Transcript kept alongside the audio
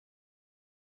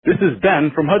This is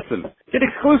Ben from Hudson. Get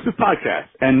exclusive podcasts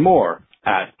and more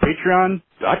at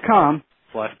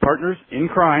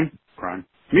patreon.com/partnersincrime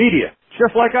media,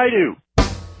 just like I do.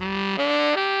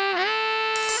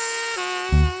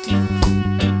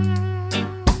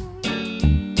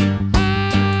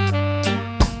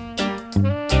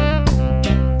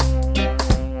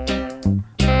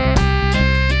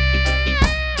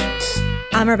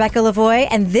 I'm Rebecca Lavoie,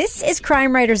 and this is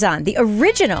Crime Writers On, the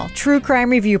original true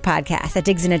crime review podcast that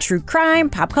digs into true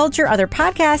crime, pop culture, other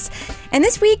podcasts. And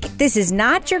this week, this is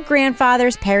not your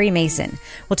grandfather's Perry Mason.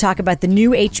 We'll talk about the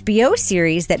new HBO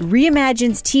series that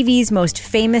reimagines TV's most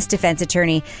famous defense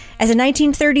attorney as a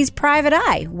 1930s private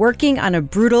eye working on a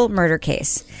brutal murder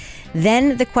case.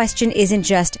 Then the question isn't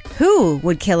just who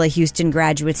would kill a Houston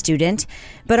graduate student,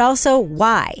 but also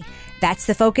why. That's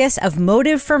the focus of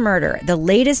Motive for Murder, the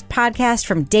latest podcast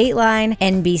from Dateline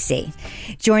NBC.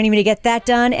 Joining me to get that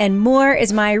done and more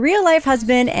is my real-life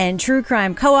husband and true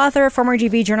crime co-author, former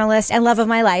TV journalist, and love of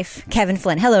my life, Kevin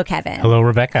Flynn. Hello, Kevin. Hello,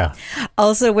 Rebecca.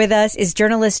 Also with us is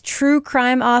journalist, true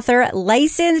crime author,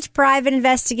 licensed private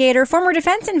investigator, former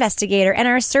defense investigator, and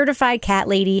our certified cat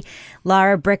lady,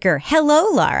 Lara Bricker. Hello,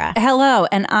 Lara. Hello,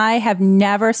 and I have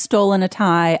never stolen a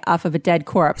tie off of a dead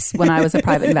corpse when I was a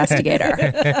private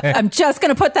investigator. I'm just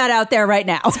going to put that out there right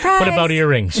now. Surprise. What about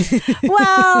earrings?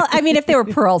 Well, I mean, if they were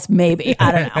pearls, maybe.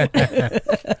 I don't know.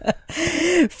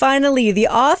 Finally, the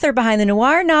author behind the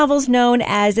noir novels known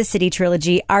as the City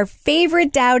Trilogy, our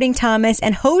favorite Doubting Thomas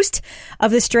and host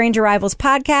of the Strange Arrivals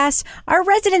podcast, our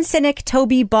resident cynic,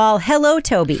 Toby Ball. Hello,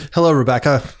 Toby. Hello,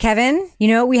 Rebecca. Kevin, you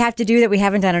know what we have to do that we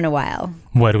haven't done in a while?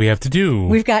 What do we have to do?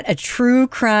 We've got a true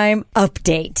crime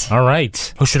update. All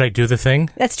right. Oh, should I do the thing?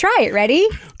 Let's try it. Ready?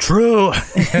 True.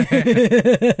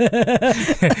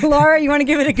 Laura, you want to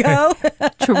give it a go?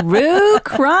 True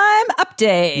crime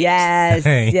update. Yes,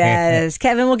 yes.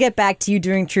 Kevin, we'll get back to you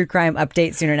doing true crime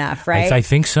update soon enough, right? I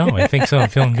think so. I'm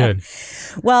feeling good.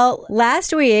 Well,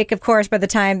 last week, of course, by the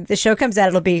time the show comes out,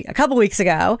 it'll be a couple weeks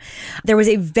ago, there was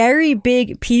a very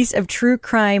big piece of true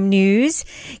crime news.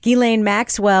 Ghislaine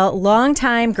Maxwell,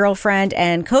 longtime girlfriend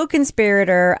and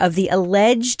co-conspirator of the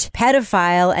alleged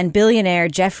pedophile and billionaire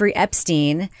Jeffrey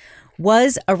Epstein,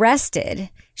 was arrested.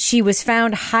 She was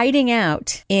found hiding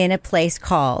out in a place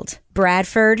called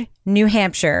Bradford, New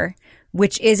Hampshire,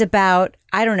 which is about,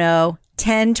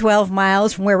 10, 12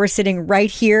 miles from where we're sitting right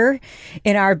here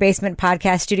in our basement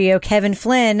podcast studio. Kevin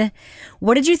Flynn,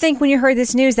 what did you think when you heard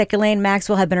this news that Ghislaine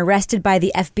Maxwell had been arrested by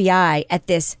the FBI at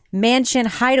this mansion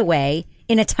hideaway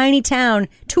in a tiny town,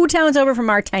 2 towns over from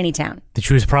our tiny town? That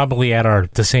she was probably at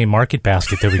the same market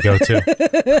basket that we go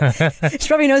to. She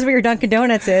probably knows where your Dunkin'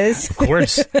 Donuts is. Of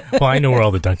course. Well, I know where all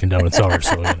the Dunkin' Donuts are.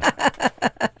 So.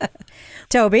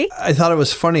 Toby? I thought it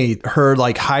was funny. Her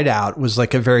hideout was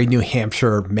like a very New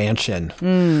Hampshire mansion,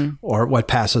 or what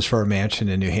passes for a mansion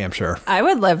in New Hampshire. I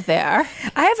would live there.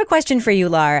 I have a question for you,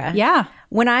 Lara. Yeah.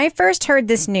 When I first heard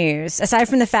this news, aside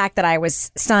from the fact that I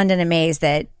was stunned and amazed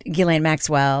that Ghislaine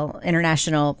Maxwell,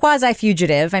 international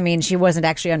quasi-fugitive, she wasn't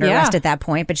actually under arrest at that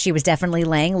point, but she was definitely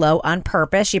laying low on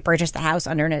purpose. She purchased the house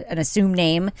under an assumed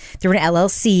name through an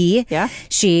LLC. Yeah.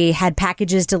 She had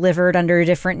packages delivered under a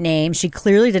different name. She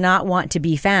clearly did not want to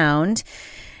be found.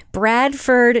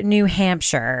 Bradford, New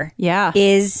Hampshire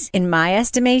is, in my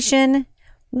estimation,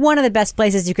 one of the best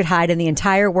places you could hide in the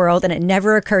entire world, and it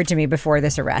never occurred to me before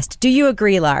this arrest. Do you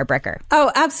agree, Lara Bricker? Oh,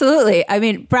 absolutely.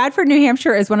 Bradford, New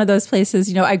Hampshire is one of those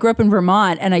places, I grew up in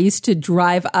Vermont, and I used to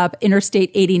drive up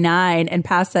Interstate 89 and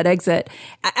pass that exit.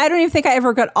 I don't even think I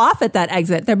ever got off at that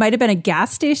exit. There might have been a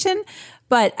gas station,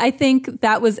 but I think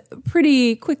that was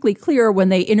pretty quickly clear when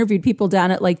they interviewed people down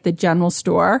at the general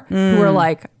store who were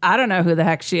like, I don't know who the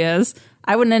heck she is.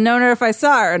 I wouldn't have known her if I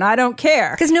saw her, and I don't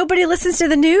care. Because nobody listens to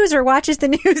the news or watches the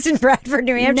news in Bradford,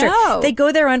 New Hampshire. No. They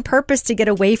go there on purpose to get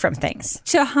away from things.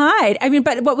 To hide.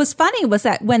 But what was funny was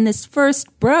that when this first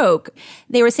broke,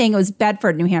 they were saying it was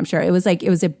Bedford, New Hampshire. It was it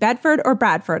was a Bedford or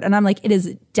Bradford. And I'm like, it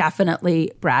is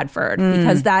definitely Bradford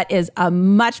because that is a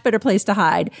much better place to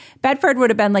hide. Bedford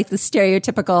would have been the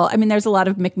stereotypical, there's a lot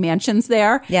of McMansions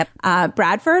there. Yep.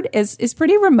 Bradford is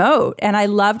pretty remote. And I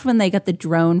loved when they got the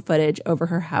drone footage over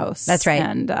her house. That's right.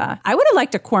 And I would have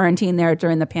liked to quarantine there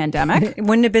during the pandemic. It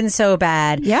wouldn't have been so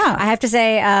bad. Yeah. I have to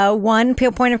say, one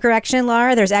point of correction,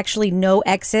 Lara, there's actually no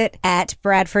exit at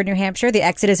Bradford, New Hampshire. The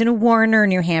exit is in Warner,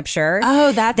 New Hampshire.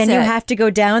 Oh, that's Then it. you have to go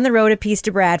down the road a piece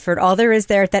to Bradford. All there is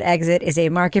there at that exit is a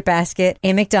Market Basket,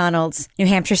 a McDonald's, New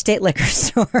Hampshire State Liquor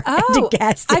Store, and a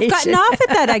gas station. I've gotten off at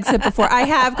that exit before. I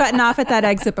have gotten off at that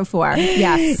exit before.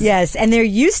 Yes. Yes. And there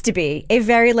used to be a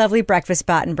very lovely breakfast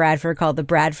spot in Bradford called the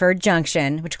Bradford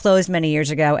Junction, which closed many many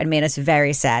years ago and made us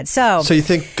very sad. So you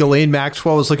think Ghislaine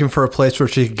Maxwell was looking for a place where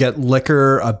she could get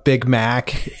liquor, a Big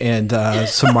Mac, and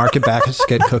some Market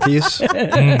Basket cookies?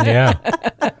 Yeah.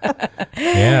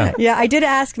 Yeah, I did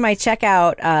ask my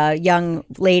checkout young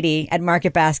lady at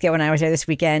Market Basket when I was there this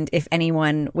weekend if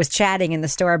anyone was chatting in the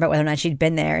store about whether or not she'd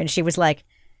been there. And she was like,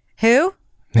 who?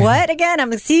 What? Again, I'm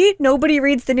like, see, nobody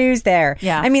reads the news there.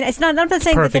 Yeah. I mean, I'm not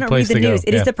saying that they don't read the news.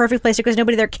 It is the perfect place because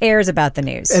nobody there cares about the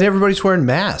news. And everybody's wearing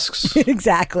masks.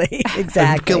 Exactly.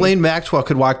 If Ghislaine Maxwell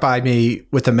could walk by me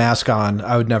with a mask on,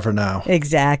 I would never know.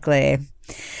 Exactly.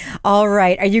 All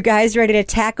right. Are you guys ready to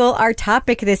tackle our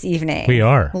topic this evening? We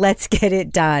are. Let's get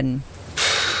it done.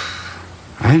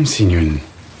 I haven't seen you in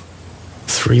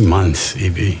 3 months,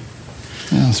 E.B.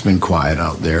 Well, it's been quiet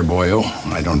out there, boyo.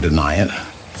 I don't deny it.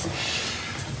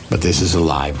 But this is a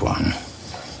live one.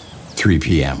 3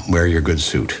 p.m. Wear your good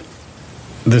suit.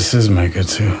 This is my good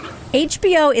suit.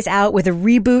 HBO is out with a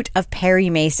reboot of Perry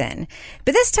Mason.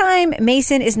 But this time,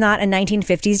 Mason is not a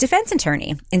 1950s defense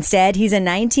attorney. Instead, he's a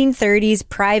 1930s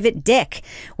private dick,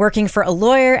 working for a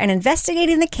lawyer and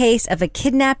investigating the case of a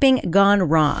kidnapping gone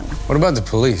wrong. What about the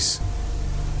police?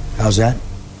 How's that?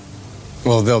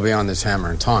 Well, they'll be on this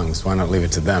hammer and tongs. Why not leave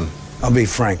it to them? I'll be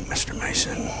frank, Mr.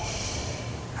 Mason.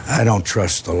 I don't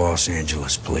trust the Los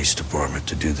Angeles Police Department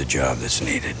to do the job that's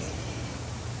needed.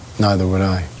 Neither would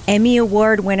I. Emmy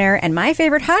Award winner and my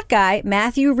favorite hot guy,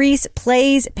 Matthew Rhys,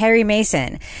 plays Perry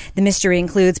Mason. The mystery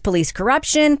includes police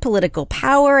corruption, political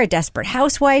power, a desperate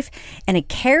housewife, and a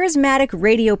charismatic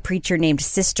radio preacher named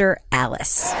Sister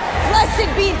Alice.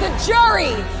 Blessed be the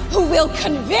jury who will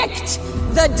convict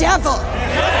the devil.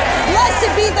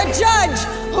 Blessed be the judge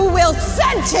who will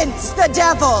sentence the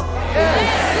devil.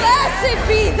 Blessed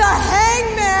be the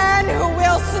hangman who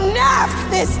will snap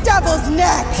this devil's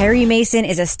neck. Perry Mason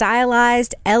is a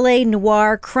stylized LA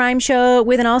noir crime show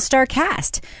with an all-star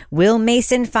cast. Will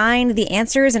Mason find the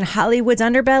answers in Hollywood's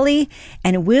underbelly?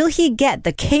 And will he get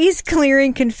the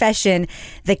case-clearing confession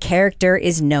the character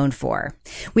is known for?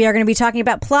 We are going to be talking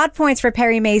about plot points for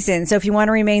Perry Mason, so if you want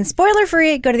to remain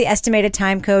spoiler-free, go to the estimated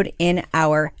time code in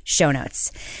our show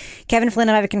notes. Kevin Flynn,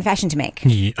 I have a confession to make.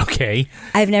 Okay.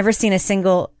 I've never seen a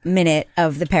single minute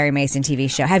of the Perry Mason TV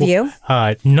show. Have you?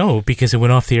 No, because it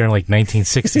went off the air in like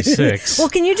 1966. Well,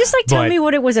 can you just tell me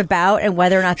what it was about and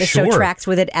whether or not the show tracks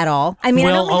with it at all? I mean,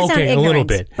 I don't want to sound ignorant, a little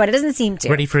bit, but it doesn't seem to.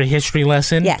 Ready for a history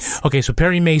lesson? Yes. Okay, so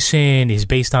Perry Mason is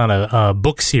based on a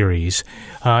book series,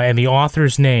 and the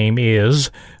author's name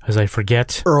is, as I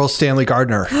forget, Earl Stanley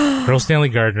Gardner. Earl Stanley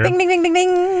Gardner. Bing, bing, bing, bing,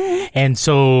 bing. And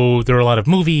so there are a lot of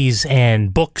movies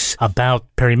and books about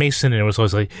Perry Mason, and it was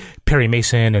always like Perry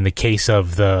Mason and the case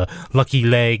of the lucky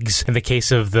legs and the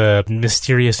case of the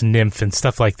mysterious nymph and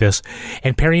stuff like this.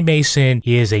 And Perry Mason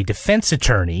is a defense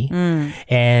attorney,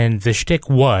 and the shtick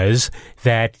was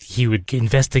that he would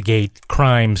investigate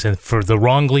crimes and for the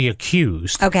wrongly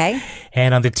accused. Okay.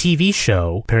 And on the TV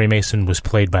show, Perry Mason was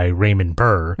played by Raymond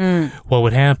Burr. What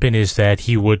would happen is that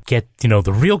he would get,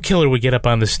 the real killer would get up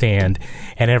on the stand,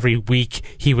 and every week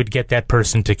he would get that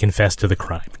person to confess to the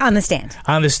crime. On the stand.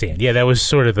 On the stand. Yeah, that was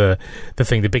sort of the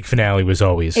thing. The big finale was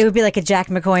always. It would be like a Jack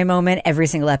McCoy moment every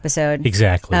single episode.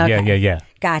 Exactly. Okay. Yeah.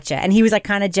 Gotcha. And he was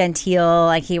kind of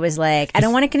genteel. He was I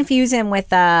don't want to confuse him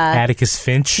with Atticus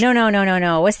Finch.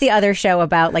 No. What's the other show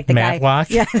about the Matlock?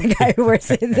 guy? Yeah, the guy who wears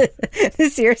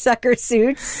the seersucker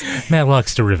suits.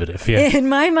 Matlock's derivative. Yeah. In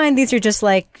my mind, these are just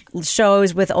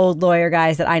shows with old lawyer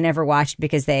guys that I never watched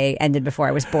because they ended before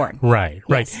I was born. Right.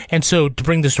 Yes. And so to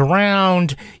bring this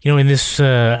around, in this,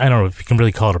 I don't know if you can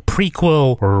really call it a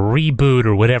prequel or a reboot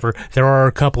or whatever, there are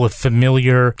a couple of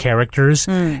familiar characters.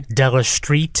 Della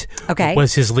Street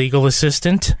was his legal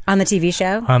assistant. On the TV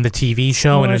show? On the TV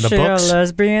show and in the books. Was she a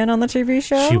lesbian on the TV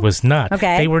show? She was not.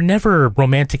 Okay. They were never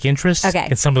romantic interests. Okay.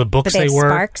 In some of the books but they were.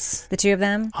 Sparks, the two of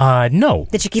them? No.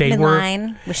 Did she keep him in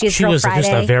line? Was she his She girl was Friday?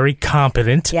 just a very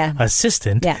competent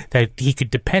assistant that he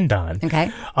could depend on.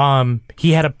 Okay.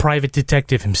 He had a private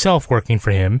detective himself working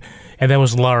for him, and that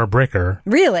was Laura Bricker.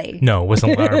 Really? No, it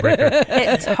wasn't Laura Bricker.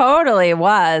 It totally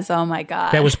was. Oh my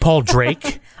God. That was Paul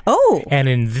Drake. Oh. And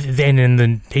in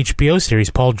the HBO series,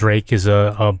 Paul Drake is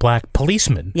a black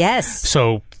policeman. Yes.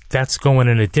 So that's going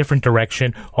in a different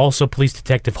direction. Also, Police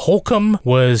Detective Holcomb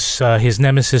was his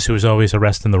nemesis, who was always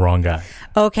arresting the wrong guy.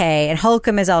 Okay, and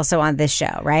Holcomb is also on this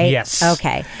show, right? Yes.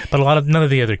 Okay. But none of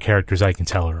the other characters I can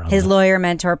tell are on his lawyer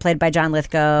mentor, played by John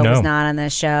Lithgow, was not on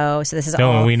this show. So this is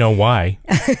all... and we know why.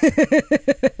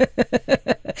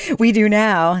 We do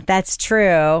now. That's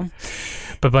true.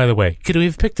 But by the way, could we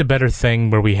have picked a better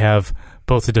thing where we have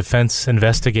both a defense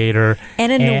investigator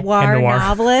and a noir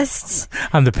novelist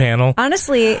on the panel?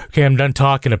 Honestly, okay, I'm done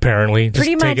talking. Apparently, just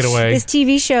pretty take much it away. This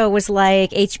TV show was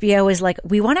like HBO was like,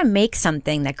 we want to make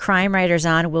something that crime writers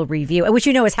on will review, which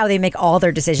is how they make all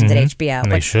their decisions at HBO.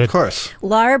 And they should, of course.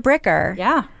 Lara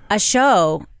Bricker, a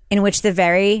show in which the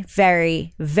very,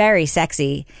 very, very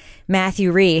sexy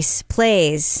Matthew Rhys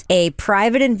plays a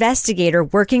private investigator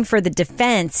working for the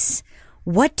defense.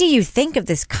 What do you think of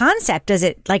this concept? Does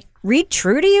it read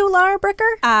true to you, Lara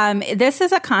Bricker? This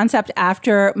is a concept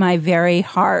after my very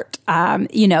heart.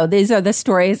 These are the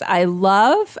stories I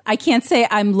love. I can't say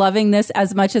I'm loving this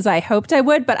as much as I hoped I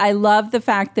would, but I love the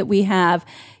fact that we have,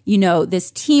 this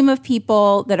team of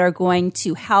people that are going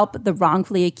to help the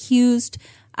wrongfully accused.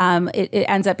 It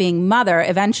ends up being mother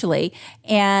eventually.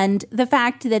 And the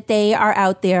fact that they are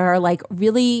out there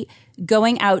really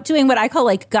going out, doing what I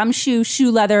call gumshoe,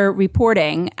 shoe leather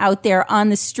reporting out there on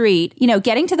the street,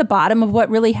 getting to the bottom of what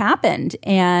really happened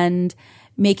and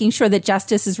making sure that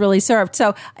justice is really served.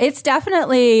 So it's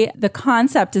definitely, the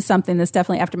concept is something that's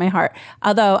definitely after my heart.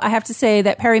 Although I have to say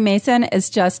that Perry Mason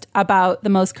is just about the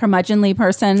most curmudgeonly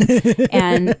person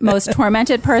and most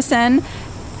tormented person.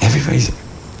 Everybody's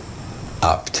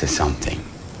up to something.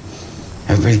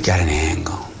 Everybody's got an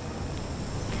angle,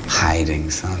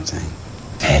 hiding something.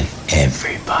 And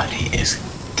everybody is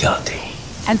guilty.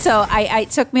 And so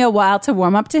it took me a while to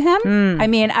warm up to him. I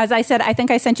mean, as I said, I think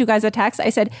I sent you guys a text.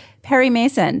 I said, Perry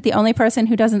Mason, the only person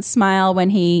who doesn't smile when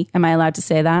he, am I allowed to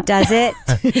say that? Does it?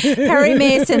 Perry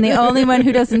Mason, the only one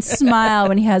who doesn't smile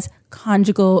when he has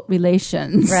conjugal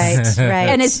relations. Right.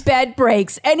 And his bed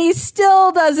breaks and he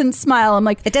still doesn't smile. I'm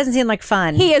like, it doesn't seem like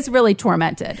fun. He is really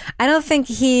tormented. I don't think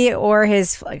he or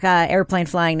his airplane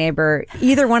flying neighbor,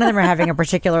 either one of them are having a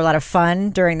particular lot of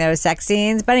fun during those sex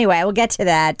scenes. But anyway, we'll get to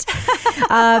that.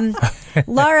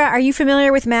 Laura, are you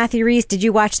familiar with Matthew Rhys? Did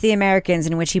you watch The Americans,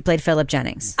 in which he played Philip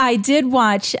Jennings? I did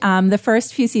watch the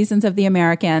first few seasons of The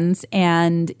Americans,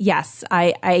 and yes,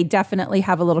 I definitely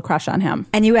have a little crush on him.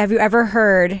 And have you ever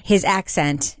heard his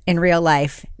accent in real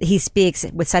life? He speaks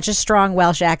with such a strong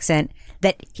Welsh accent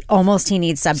that he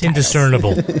needs subtitles. It's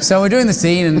indiscernible. So we're doing the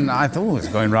scene, and I thought it was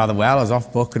going rather well. I was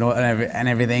off book and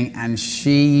everything, and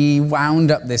she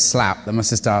wound up this slap that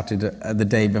must have started the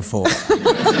day before.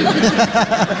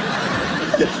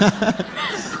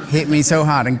 Hit me so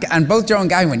hard, and both Joe and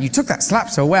Guy went, "You took that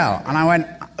slap so well," and I went,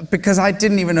 because I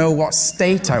didn't even know what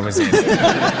state I was in.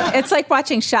 It's like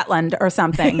watching Shetland or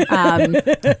something,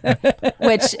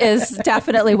 which is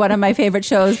definitely one of my favorite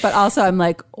shows. But also, I'm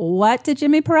like, what did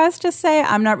Jimmy Perez just say?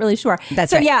 I'm not really sure.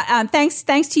 That's right. Yeah, thanks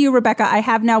to you, Rebecca. I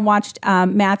have now watched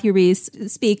Matthew Rhys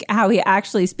speak how he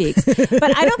actually speaks.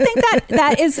 But I don't think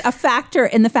that is a factor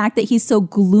in the fact that he's so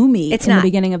gloomy in the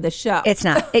beginning of the show. It's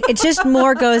not. It just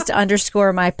more goes to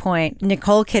underscore my point.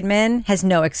 Nicole Kidman has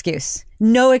no excuse.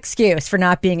 No excuse for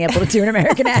not being able to do an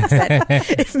American accent.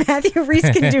 If Matthew Rhys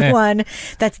can do one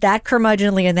that's that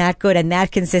curmudgeonly and that good and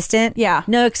that consistent,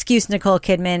 no excuse, Nicole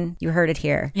Kidman. You heard it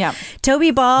here. Yeah.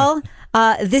 Toby Ball,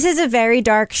 this is a very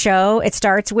dark show. It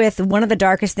starts with one of the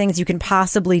darkest things you can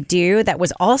possibly do. That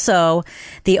was also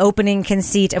the opening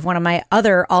conceit of one of my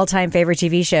other all-time favorite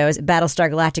TV shows, Battlestar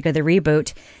Galactica, the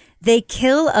reboot. They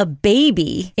kill a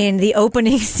baby in the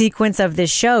opening sequence of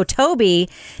this show. Toby,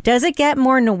 does it get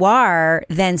more noir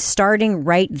than starting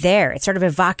right there? It's sort of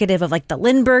evocative of the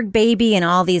Lindbergh baby and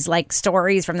all these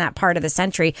stories from that part of the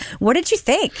century. What did you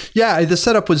think? Yeah, the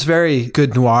setup was very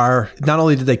good noir. Not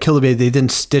only did they kill the baby, they then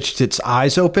stitched its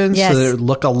eyes open so that it would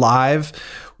look alive.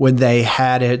 When they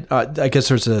had it, I guess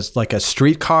there's a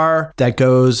streetcar that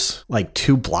goes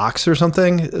 2 blocks or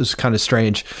something. It was kind of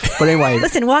strange. But anyway.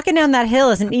 Listen, walking down that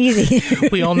hill isn't easy.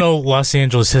 We all know Los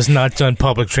Angeles has not done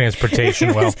public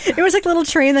transportation well. It was like a little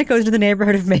train that goes to the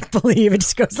neighborhood of make-believe. It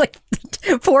just goes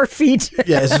 4 feet.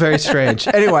 Yeah, it's very strange.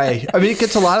 Anyway, I mean, it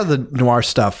gets a lot of the noir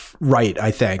stuff right, I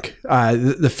think.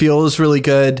 The feel is really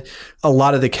good. A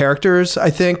lot of the characters, I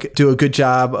think, do a good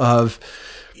job of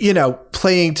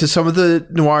playing to some of the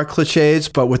noir cliches,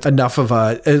 but with enough of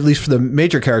at least for the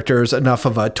major characters, enough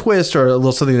of a twist or a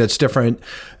little something that's different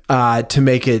to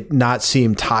make it not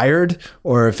seem tired,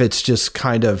 or if it's just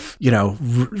kind of,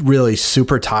 really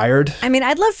super tired. I mean,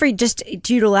 I'd love for you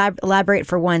to elaborate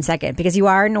for 1 second, because you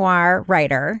are a noir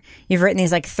writer. You've written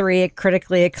these 3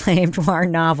 critically acclaimed noir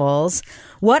novels.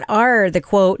 What are the,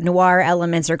 quote, noir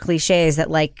elements or cliches that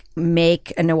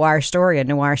make a noir story a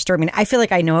noir story? I mean, I feel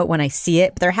like I know it when I see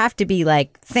it, but there have to be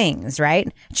things,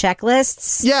 right?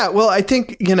 Checklists? Yeah, well, I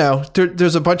think,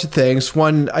 there's a bunch of things.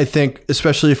 One, I think,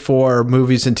 especially for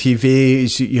movies and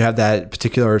TV, you have that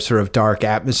particular sort of dark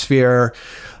atmosphere.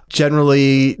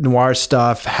 generally noir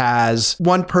stuff has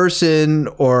one person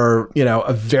or,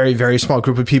 a very, very small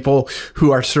group of people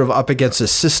who are sort of up against a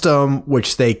system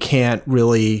which they can't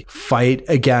really fight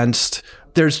against.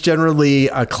 There's generally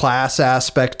a class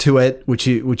aspect to it, which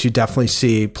you definitely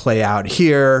see play out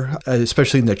here,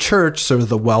 especially in the church. Sort of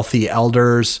the wealthy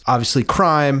elders, obviously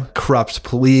crime, corrupt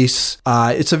police.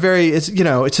 It's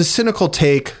a cynical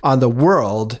take on the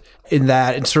world. In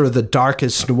that, in sort of the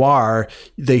darkest noir,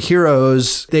 the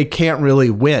heroes, they can't really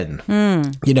win.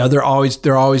 They're always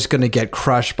going to get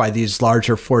crushed by these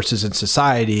larger forces in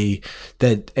society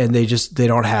and they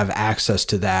don't have access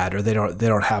to that, or they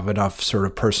don't have enough sort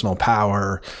of personal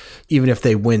power. Even if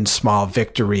they win small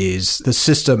victories, the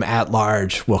system at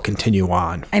large will continue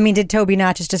on. I mean, did Toby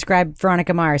not just describe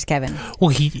Veronica Mars, Kevin?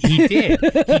 Well, he did.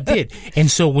 He did. And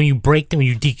so when you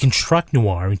deconstruct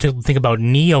noir, you think about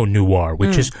neo-noir,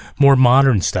 which is more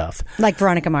modern stuff. Like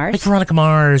Veronica Mars? Like Veronica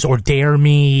Mars or Dare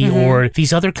Me or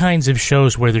these other kinds of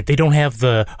shows where they don't have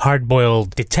the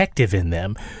hard-boiled detective in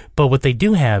them. But what they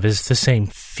do have is the same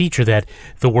feature that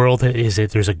the world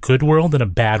there's a good world and a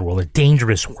bad world, a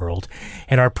dangerous world.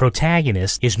 And our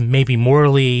protagonist is maybe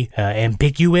morally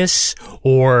ambiguous,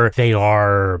 or they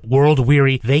are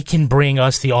world-weary. They can bring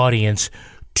us, the audience,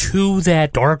 to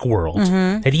that dark world,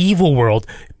 that evil world,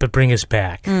 but bring us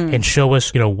back and show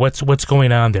us, what's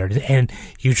going on there. And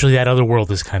usually that other world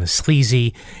is kind of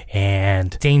sleazy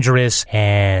and dangerous.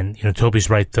 And, Toby's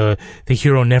right. The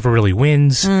hero never really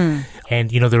wins. And,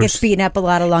 there's gets beaten up a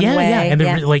lot along the way. Yeah. And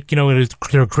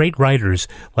there are great writers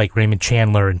like Raymond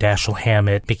Chandler and Dashiell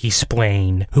Hammett, Mickey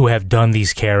Spillane, who have done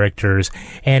these characters.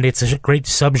 And it's a great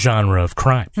subgenre of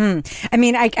crime. I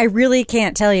mean, I really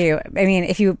can't tell you. I mean,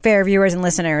 if you fair viewers and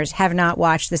listeners have not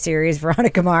watched the series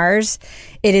Veronica Mars,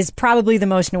 it is probably the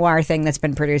most noir thing that's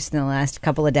been produced in the last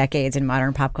couple of decades in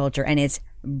modern pop culture, and it's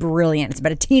brilliant. It's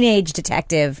about a teenage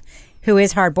detective who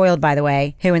is hard-boiled, by the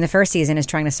way, who in the first season is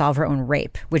trying to solve her own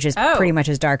rape, which is pretty much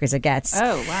as dark as it gets.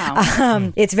 Oh,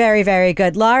 wow. It's very, very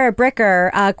good. Laura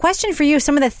Bricker, question for you.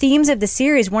 Some of the themes of the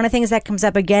series, one of the things that comes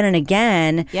up again and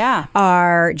again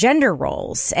are gender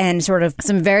roles and sort of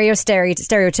some very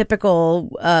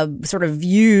stereotypical sort of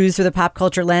views through the pop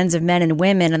culture lens of men and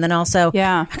women, and then also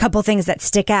a couple of things that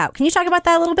stick out. Can you talk about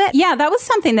that a little bit? Yeah, that was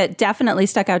something that definitely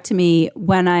stuck out to me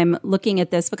when I'm looking at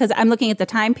this, because I'm looking at the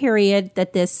time period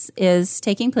that this is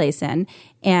taking place in.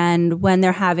 And when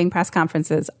they're having press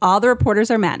conferences, all the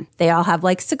reporters are men. They all have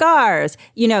like cigars.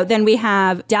 Then we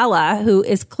have Della, who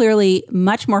is clearly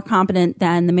much more competent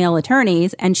than the male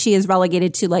attorneys. And she is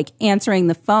relegated to like answering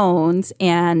the phones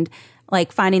and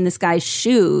like finding this guy's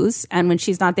shoes. And when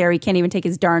she's not there, he can't even take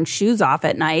his darn shoes off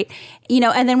at night.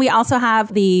 And then we also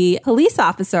have the police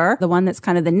officer, the one that's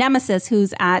kind of the nemesis,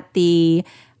 who's at the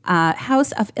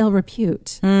House of Ill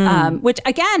Repute, which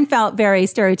again felt very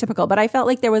stereotypical, but I felt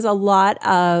like there was a lot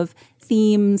of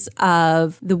themes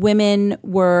of the women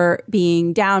were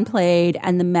being downplayed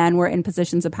and the men were in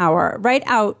positions of power, right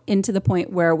out into the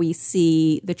point where we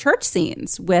see the church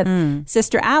scenes with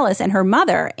Sister Alice and her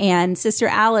mother. And Sister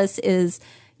Alice is,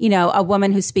 a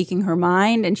woman who's speaking her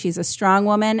mind, and she's a strong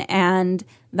woman, and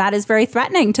that is very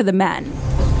threatening to the men.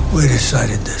 We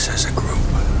decided this as a group.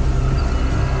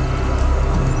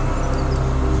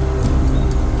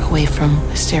 Away from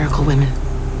hysterical women.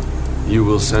 You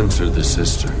will censor the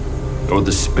sister, or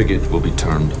the spigot will be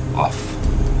turned off.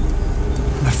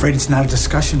 I'm afraid it's not a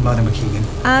discussion, Mother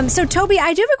McKeegan. So, Toby,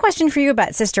 I do have a question for you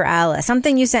about Sister Alice,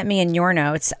 something you sent me in your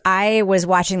notes. I was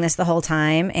watching this the whole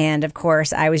time, and of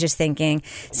course, I was just thinking,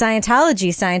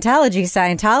 Scientology,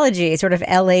 sort of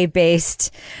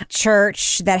LA-based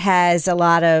church that has a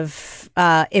lot of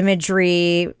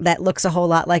imagery that looks a whole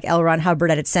lot like L. Ron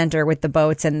Hubbard at its center with the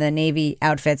boats and the Navy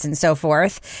outfits and so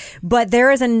forth. But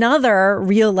there is another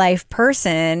real-life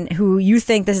person who you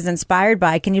think this is inspired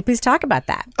by. Can you please talk about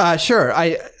that? Sure.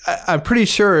 I'm pretty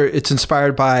sure it's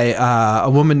inspired by a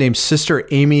woman named Sister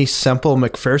Amy Semple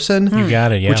McPherson. You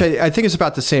got it, yeah. Which I think is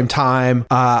about the same time.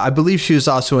 I believe she was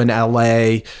also in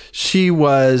L.A. She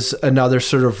was another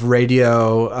sort of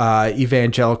radio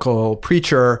evangelical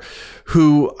preacher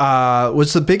who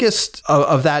was the biggest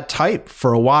of that type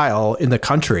for a while in the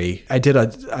country. I did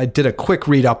a quick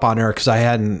read up on her because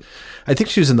I think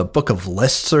she was in the Book of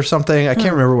Lists or something. I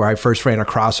can't remember where I first ran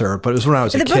across her, but it was when I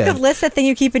was a kid. The Book of Lists, that thing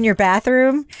you keep in your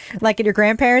bathroom, like at your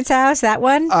grandparents' house, that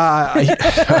one? I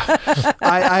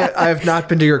have not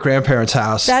been to your grandparents'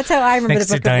 house. That's how I remember Next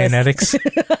the Book of Lists. Dianetics.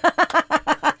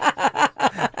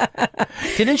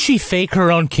 Didn't she fake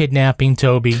her own kidnapping,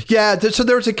 Toby? Yeah, so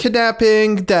there was a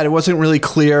kidnapping that it wasn't really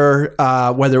clear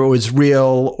whether it was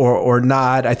real or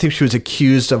not. I think she was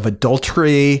accused of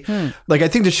adultery. Like, I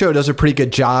think the show does a pretty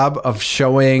good job of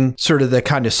showing sort of the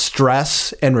kind of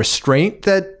stress and restraint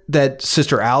that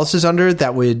Sister Alice is under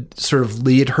that would sort of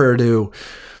lead her to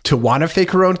want to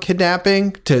fake her own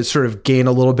kidnapping, to sort of gain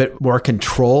a little bit more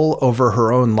control over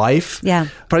her own life. Yeah.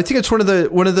 But I think it's one of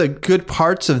the good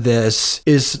parts of this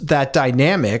is that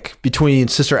dynamic between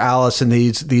Sister Alice and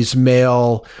these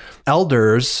male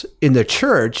elders in the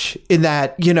church, in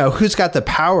that, you know, who's got the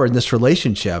power in this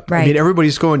relationship? Right. I mean,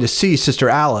 everybody's going to see Sister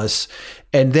Alice,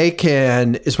 and they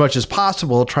can, as much as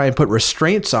possible, try and put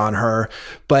restraints on her.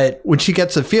 But when she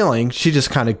gets a feeling, she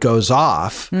just kind of goes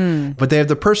off. But they have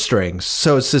the purse strings.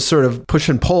 So it's this sort of push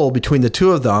and pull between the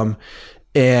two of them.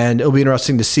 And it'll be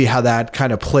interesting to see how that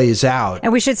kind of plays out.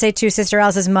 And we should say, too, Sister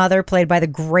Alice's mother, played by the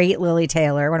great Lily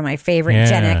Taylor, one of my favorite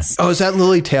Gen X. Oh, is that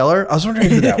Lily Taylor? I was wondering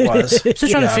who that was.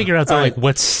 Just trying to figure out, though, like,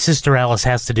 what Sister Alice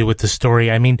has to do with the story.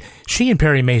 I mean, she and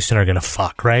Perry Mason are going to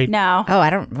fuck, right? No.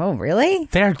 Oh, really?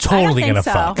 They're totally going to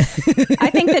fuck.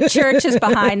 I think the church is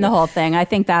behind the whole thing. I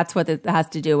think that's what it has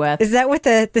to do with. Is that what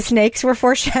the snakes were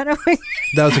foreshadowing?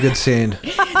 That was a good scene.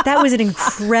 That was an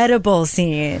incredible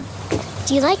scene.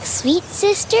 Do you like sweets,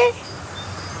 sister?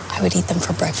 I would eat them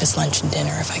for breakfast, lunch, and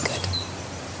dinner if I could.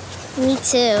 Me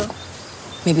too.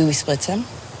 Maybe we split some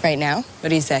right now? What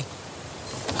do you say?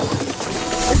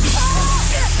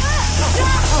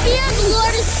 Fear of the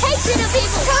Lord is hatred of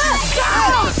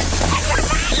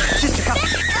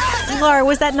evil. Laura,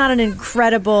 was that not an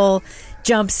incredible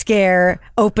jump scare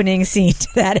opening scene to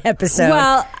that episode?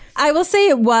 Well, I will say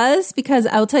it was, because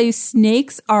I'll tell you,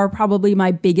 snakes are probably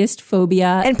my biggest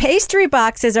phobia. And pastry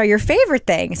boxes are your favorite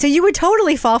thing. So you would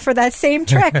totally fall for that same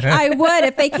trick. I would.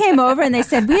 If they came over and they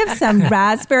said, we have some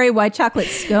raspberry white chocolate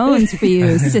scones for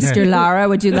you, Sister Laura.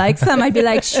 Would you like some? I'd be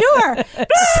like, sure.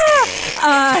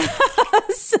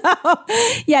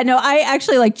 I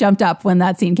actually like jumped up when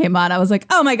that scene came on. I was like,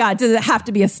 oh my God, does it have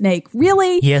to be a snake?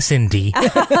 Really? Yes, indeed.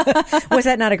 Was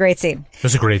that not a great scene? It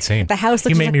was a great scene. The house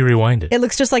looks You made me rewind it. It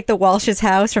looks just like the Walsh's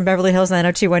house from Beverly Hills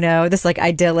 90210. This like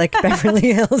idyllic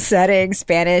Beverly Hills setting,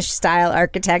 Spanish style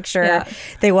architecture. Yeah.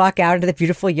 They walk out into the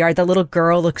beautiful yard. The little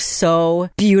girl looks so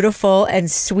beautiful and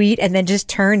sweet, and then just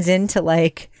turns into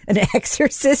like an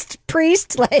exorcist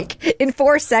priest, like in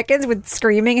 4 seconds with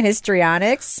screaming and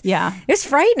histrionics. Yeah. It was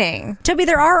frightening. Toby,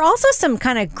 there are also some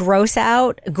kind of gross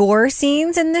out gore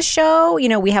scenes in the show. You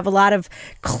know, we have a lot of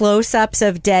close-ups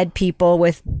of dead people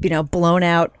with, you know, blown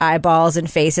out eyeballs and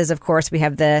faces. Of course, we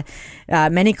have the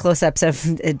many close-ups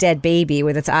of a dead baby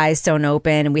with its eyes sewn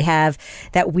open. And we have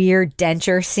that weird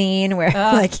denture scene where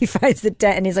like he finds the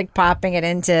dent and he's like popping it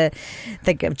into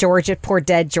the poor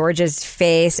dead George's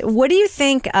face. What do you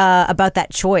think about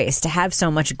that choice to have so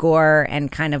much gore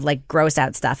and kind of like gross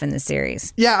out stuff in the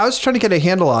series? Yeah, I was trying to get a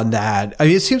handle on that. I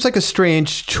mean, it seems like a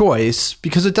strange choice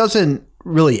because it doesn't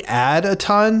really add a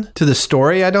ton to the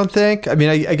story, I don't think. I mean,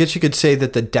 I guess you could say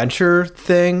that the denture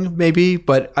thing maybe,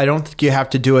 but I don't think you have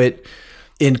to do it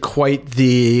in quite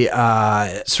the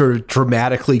sort of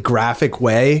dramatically graphic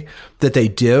way that they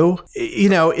do. You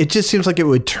know, it just seems like it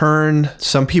would turn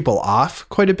some people off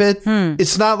quite a bit.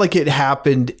 It's not like it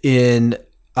happened in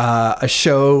a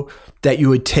show that you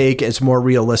would take as more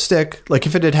realistic. Like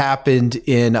if it had happened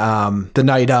in The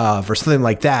Night Of or something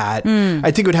like that,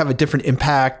 I think it would have a different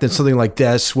impact than something like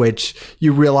this, which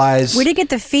you realize... We did get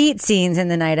the feet scenes in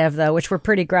The Night Of, though, which were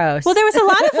pretty gross. Well, there was a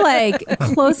lot of like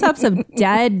close-ups of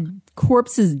dead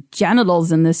corpses'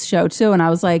 genitals in this show too, and I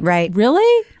was like, right,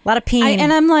 really? A lot of peen.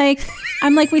 And I'm like,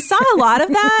 we saw a lot of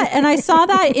that, and I saw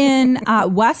that in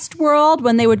Westworld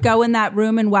when they would go in that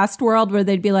room in Westworld where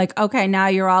they'd be like, okay, now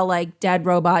you're all like dead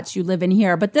robots, you live in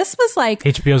here. But this was like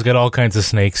HBO's got all kinds of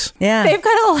snakes. Yeah, they've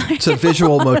got a lot. It's a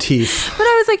visual motif. But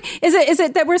I was like, is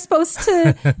it that we're supposed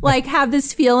to like have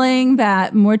this feeling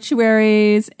that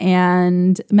mortuaries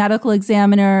and medical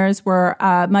examiners were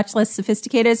much less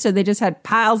sophisticated, so they just had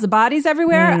piles of bodies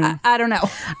everywhere? I don't know.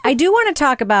 I do want to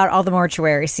talk about all the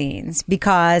mortuary scenes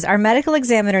because our medical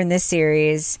examiner in this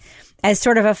series, as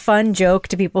sort of a fun joke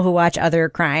to people who watch other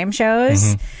crime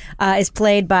shows, is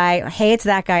played by Hey It's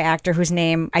That Guy actor whose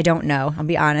name I don't know, I'll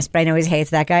be honest, but I know he's Hey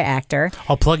It's That Guy actor.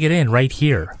 I'll plug it in right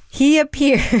here. He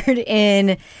appeared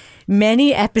in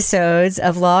many episodes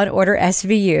of Law and Order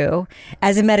SVU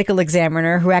as a medical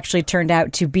examiner who actually turned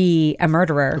out to be a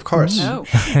murderer. Of course.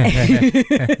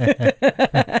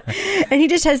 And he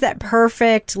just has that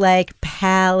perfect, like,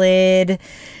 pallid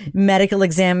medical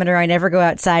examiner, I never go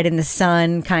outside in the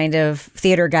sun kind of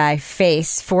theater guy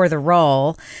face for the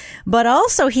role. But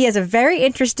also he has a very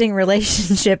interesting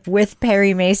relationship with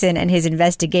Perry Mason and his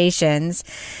investigations.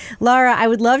 Laura, I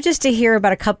would love just to hear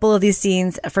about a couple of these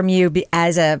scenes from you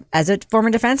as a former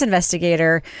defense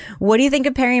investigator. What do you think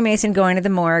of Perry Mason going to the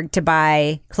morgue to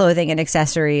buy clothing and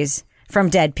accessories from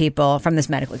dead people from this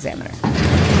medical examiner?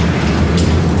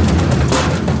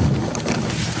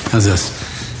 How's this?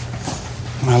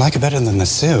 I like it better than the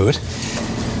suit.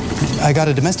 I got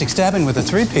a domestic stabbing with a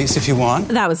 3-piece if you want.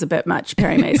 That was a bit much,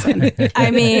 Perry Mason.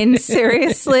 I mean,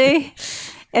 seriously?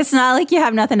 It's not like you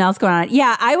have nothing else going on.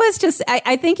 Yeah,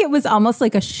 I think it was almost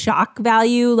like a shock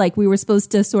value. Like we were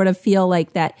supposed to sort of feel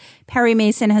like that Perry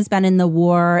Mason has been in the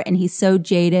war and he's so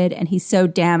jaded and he's so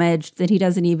damaged that he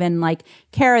doesn't even like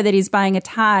care that he's buying a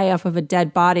tie off of a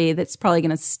dead body that's probably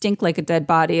going to stink like a dead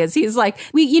body. As he's like,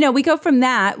 we go from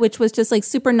that, which was just like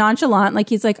super nonchalant. Like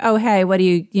he's like, oh, hey, what do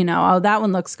you oh, that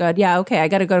one looks good. Yeah, okay, I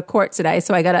got to go to court today,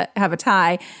 so I got to have a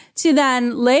tie. To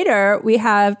then later we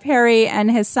have Perry and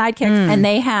his sidekick and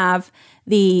they have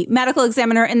the medical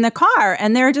examiner in the car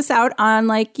and they're just out on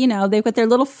like, they've got their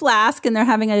little flask and they're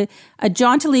having a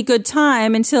jauntily good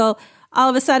time until all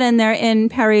of a sudden they're in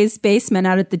Perry's basement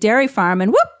out at the dairy farm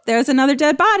and whoop, there's another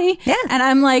dead body. Yeah. And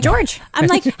I'm like, George. I'm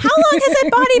like, how long has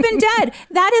that body been dead?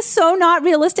 That is so not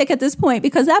realistic at this point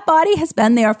because that body has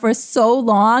been there for so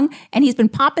long and he's been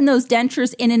popping those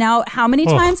dentures in and out how many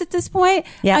times at this point?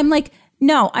 Yeah. I'm like,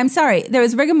 no, I'm sorry. There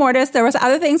was rigor mortis. There was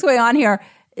other things going on here.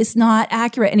 It's not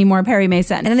accurate anymore, Perry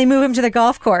Mason. And then they move him to the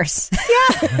golf course.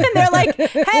 Yeah. And they're like,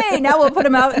 hey, now we'll put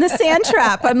him out in the sand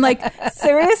trap. I'm like,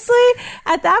 seriously?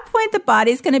 At that point, the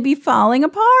body's going to be falling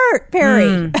apart,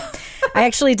 Perry. I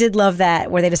actually did love that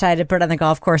where they decided to put it on the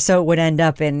golf course so it would end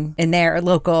up in their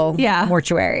local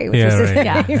mortuary, which was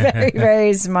very, very,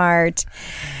 very smart.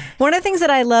 One of the things that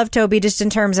I love, Toby, just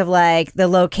in terms of like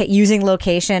the using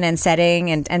location and setting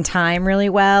and time really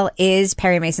well is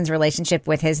Perry Mason's relationship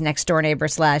with his next door neighbor /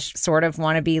 sort of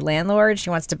wannabe landlord. She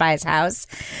wants to buy his house,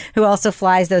 who also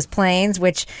flies those planes,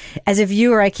 which as a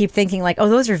viewer, I keep thinking like, oh,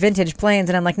 those are vintage planes.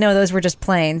 And I'm like, no, those were just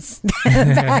planes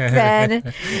back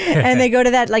then. And they go to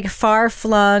that like far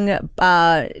flung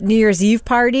New Year's Eve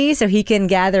party so he can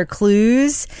gather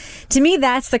clues. To me,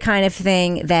 that's the kind of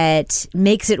thing that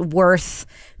makes it worth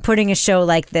putting a show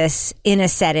like this in a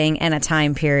setting and a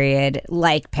time period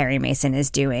like Perry Mason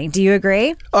is doing. Do you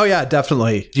agree? Oh, yeah,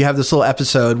 definitely. You have this little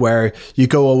episode where you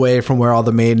go away from where all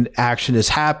the main action is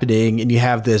happening and you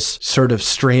have this sort of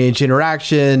strange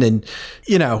interaction and,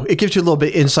 it gives you a little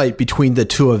bit insight between the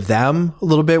two of them a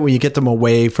little bit when you get them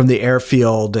away from the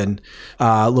airfield and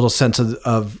a little sense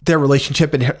of their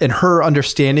relationship and her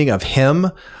understanding of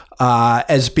him.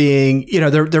 As being,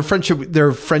 their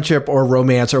friendship or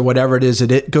romance or whatever it is,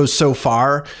 it goes so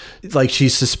far. Like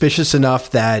she's suspicious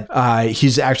enough that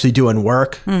he's actually doing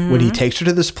work when he takes her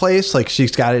to this place. Like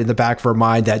she's got it in the back of her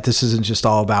mind that this isn't just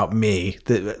all about me.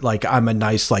 That like I'm a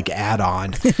nice like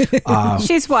add-on.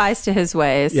 She's wise to his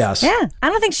ways. Yes. Yeah. I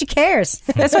don't think she cares.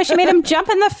 That's why she made him jump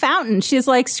in the fountain. She's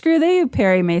like, screw you,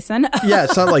 Perry Mason. Yeah.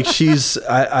 It's not like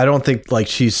I don't think like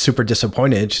she's super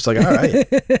disappointed. She's like, all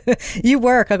right. You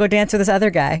work. I'll go dance with this other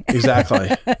guy. Exactly.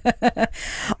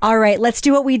 All right, let's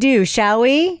do what we do, shall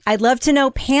we? I'd love to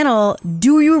know, panel,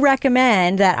 do you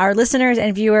recommend that our listeners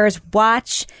and viewers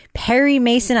watch Perry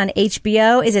Mason on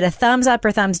HBO? Is it a thumbs up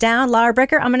or thumbs down? Laura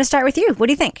Bricker, I'm going to start with you. What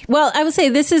do you think? Well, I would say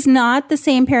this is not the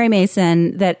same Perry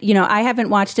Mason that, I haven't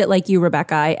watched it like you,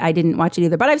 Rebecca. I didn't watch it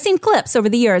either, but I've seen clips over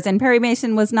the years, and Perry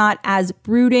Mason was not as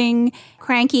brooding,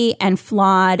 cranky, and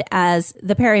flawed as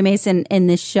the Perry Mason in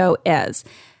this show is.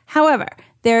 However,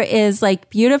 there is like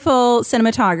beautiful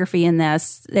cinematography in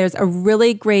this. There's a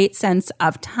really great sense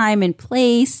of time and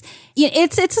place.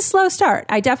 It's a slow start.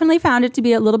 I definitely found it to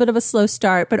be a little bit of a slow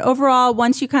start, but overall,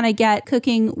 once you kind of get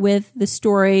cooking with the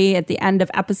story at the end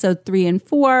of episode 3 and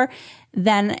 4,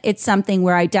 then it's something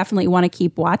where I definitely want to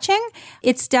keep watching.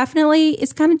 It's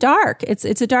kind of dark. It's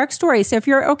a dark story. So if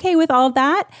you're okay with all of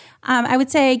that, I would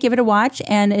say give it a watch,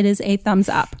 and it is a thumbs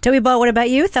up. Toby Ball, what about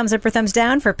you? Thumbs up or thumbs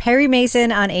down for Perry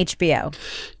Mason on HBO?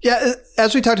 Yeah,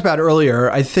 as we talked about earlier,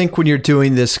 I think when you're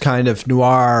doing this kind of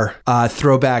noir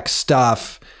throwback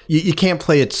stuff, you can't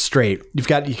play it straight. You've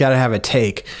got to have a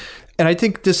take. And I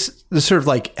think this sort of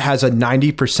like has a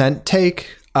 90%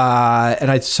 take. I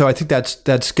think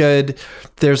that's good.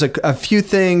 There's a few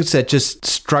things that just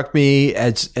struck me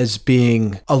as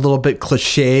being a little bit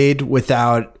cliched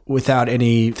without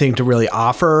anything to really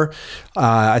offer.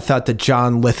 I thought the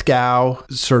John Lithgow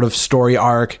sort of story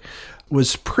arc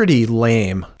was pretty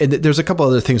lame. And there's a couple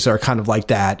other things that are kind of like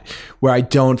that, where I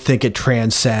don't think it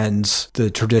transcends the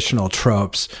traditional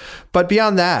tropes. But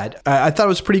beyond that, I thought it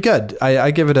was pretty good.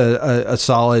 I give it a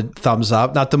solid thumbs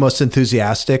up. Not the most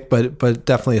enthusiastic, but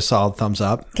definitely a solid thumbs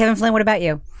up. Kevin Flynn, what about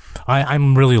you?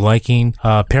 I'm really liking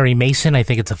Perry Mason. I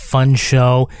think it's a fun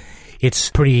show. It's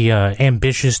pretty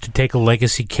ambitious to take a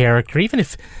legacy character, even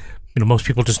if most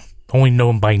people just only know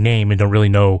him by name and don't really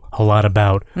know a lot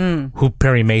about who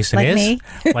Perry Mason like is, me.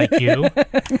 like you,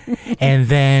 and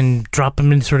then drop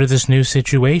him in sort of this new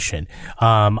situation.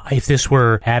 If this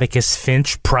were Atticus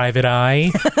Finch, Private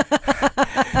Eye,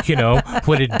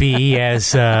 would it be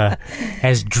as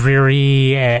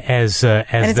dreary as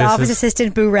and his this office is?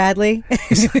 assistant, Boo Radley.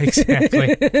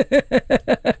 Exactly.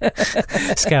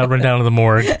 Scout down to the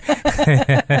morgue.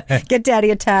 Get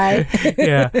Daddy a tie.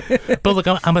 Yeah, but look,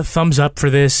 I'm a thumbs up for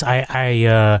this.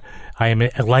 I am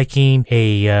liking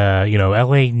a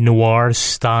LA noir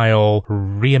style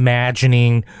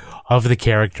reimagining of the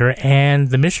character, and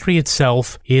the mystery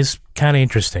itself is kind of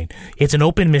interesting. It's an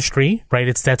open mystery, right?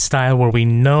 It's that style where we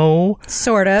know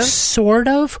sort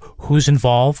of who's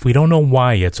involved. We don't know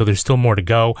why yet, so there's still more to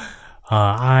go.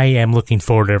 I am looking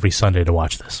forward every Sunday to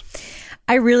watch this.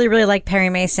 I really, really like Perry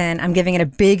Mason. I'm giving it a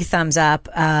big thumbs up,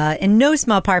 in no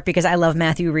small part because I love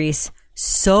Matthew Rhys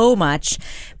so much.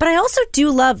 But I also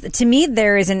do love, to me,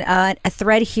 there is a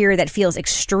thread here that feels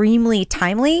extremely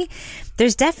timely.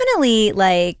 There's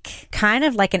definitely kind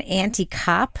of like an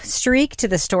anti-cop streak to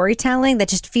the storytelling that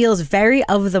just feels very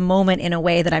of the moment in a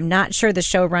way that I'm not sure the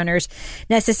showrunners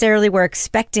necessarily were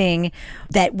expecting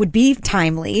that would be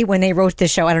timely when they wrote the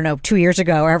show, I don't know, 2 years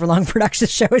ago, or however long the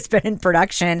show has been in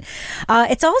production.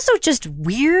 It's also just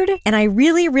weird, and I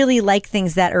really, really like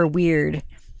things that are weird.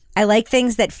 I like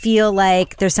things that feel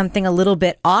like there's something a little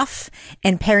bit off,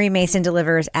 and Perry Mason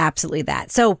delivers absolutely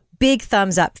that. So big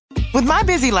thumbs up. With my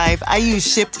busy life, I use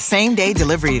Shipt same-day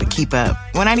delivery to keep up.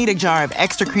 When I need a jar of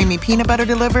extra creamy peanut butter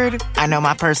delivered, I know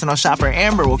my personal shopper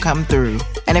Amber will come through.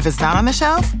 And if it's not on the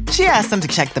shelf, she asks them to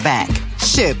check the back.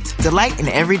 Shipt, delight in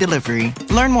every delivery.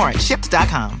 Learn more at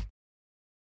Shipt.com.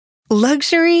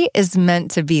 Luxury is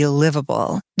meant to be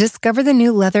livable. Discover the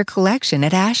new leather collection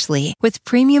at Ashley with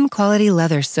premium quality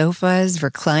leather sofas,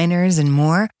 recliners, and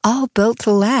more, all built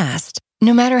to last.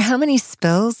 No matter how many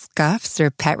spills, scuffs,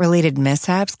 or pet-related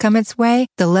mishaps come its way,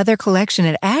 the leather collection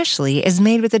at Ashley is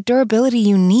made with the durability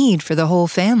you need for the whole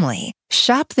family.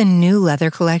 Shop the new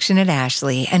leather collection at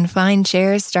Ashley and find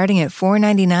chairs starting at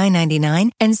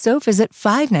 $499.99 and sofas at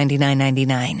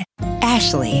 $599.99.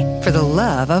 Ashley, for the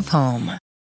love of home.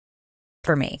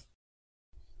 For me.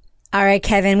 All right,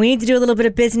 Kevin, we need to do a little bit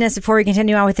of business before we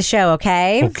continue on with the show,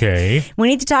 okay? Okay. We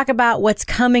need to talk about what's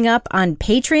coming up on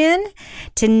Patreon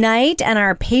tonight and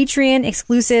our Patreon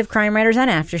exclusive Crime Writers on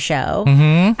After show.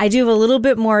 I do have a little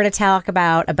bit more to talk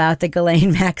about the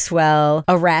Ghislaine Maxwell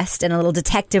arrest and a little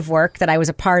detective work that I was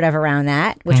a part of around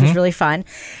that, which was really fun.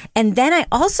 And then I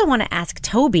also want to ask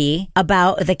Toby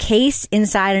about the case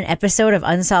inside an episode of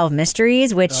Unsolved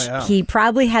Mysteries, which he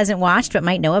probably hasn't watched but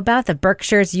might know about, the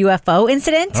Berkshire's UFO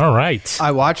incident. All right.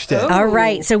 I watched it. All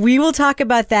right. So we will talk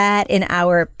about that in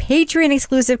our Patreon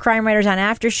exclusive Crime Writers on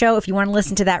After show. If you want to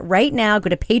listen to that right now,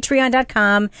 go to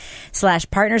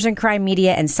patreon.com/Partners in Crime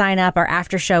Media and sign up. Our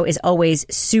after show is always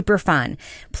super fun.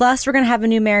 Plus, we're going to have a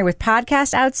new Married with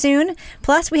podcast out soon.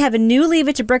 Plus, we have a new Leave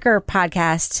It to Bricker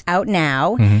podcast out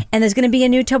now. And there's going to be a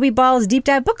new Toby Ball's Deep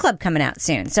Dive Book Club coming out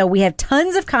soon. So we have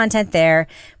tons of content there.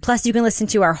 Plus, you can listen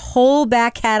to our whole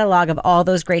back catalog of all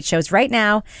those great shows right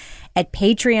now at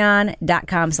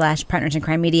patreon.com/Partners in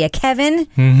Crime Media. Kevin,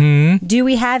 do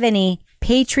we have any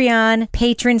Patreon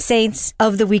patron saints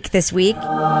of the week this week?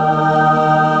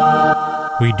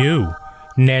 We do.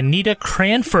 Nanita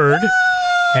Cranford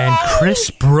and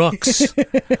Chris Brooks.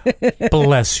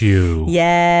 Bless you.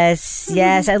 Yes.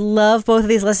 I love both of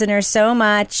these listeners so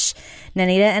much.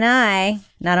 Nanita and I,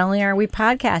 not only are we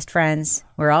podcast friends,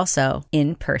 we're also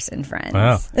in-person friends.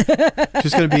 Wow.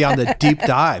 She's going to be on the deep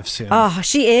dive soon. Oh,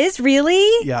 she is? Really?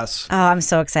 Yes. Oh, I'm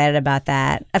so excited about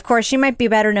that. Of course, she might be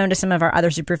better known to some of our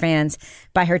other super fans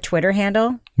by her Twitter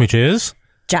handle. Which is?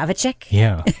 Javachick.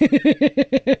 Yeah.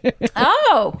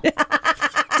 Oh.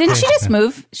 Didn't she just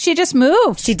move? She just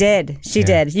moved. She did. She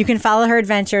did. You can follow her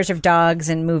adventures of dogs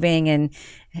and moving and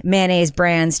mayonnaise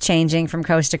brands changing from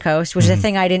coast to coast, which is a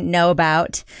thing I didn't know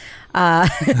about. By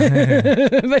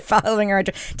following her.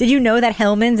 Did you know that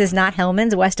Hellman's is not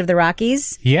Hellman's west of the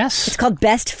Rockies? Yes. It's called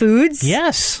Best Foods?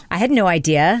 Yes. I had no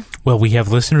idea. Well, we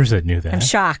have listeners that knew that. I'm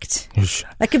shocked. You're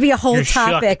shocked. That could be a whole You're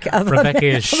topic shook. of Rebecca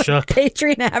a is shook.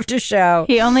 Patreon after show.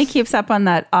 He only keeps up on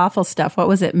that awful stuff. What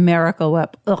was it? Miracle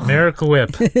Whip. Ugh. Miracle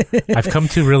Whip. I've come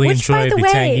to really enjoy the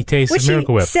tangy taste of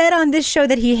Miracle Whip. Which he said on this show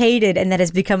that he hated and that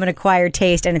has become an acquired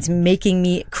taste, and it's making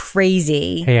me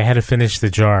crazy. Hey, I had to finish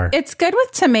the jar. It's good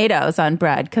with tomatoes on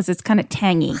bread because it's kind of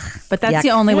tangy, but that's Yuck.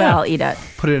 the only way I'll eat it.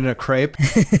 Put it in a crepe.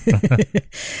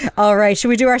 All right, should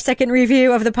we do our second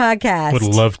review of the podcast? Would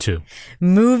love to.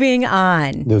 Moving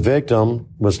on. The victim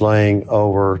was laying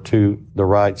over to the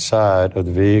right side of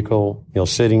the vehicle,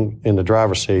 sitting in the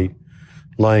driver's seat,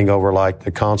 laying over like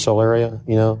the console area,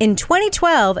 In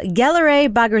 2012, Gelare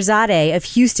Bagherzadeh of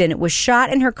Houston was shot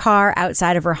in her car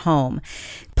outside of her home.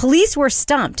 Police were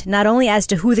stumped not only as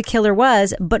to who the killer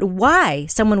was, but why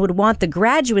someone would want the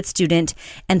graduate student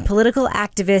and political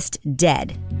activist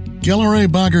dead. Gelare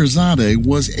Bagherzadeh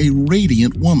was a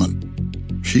radiant woman.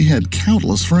 She had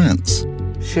countless friends.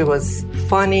 She was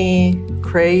funny,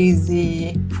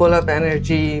 crazy, full of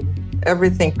energy,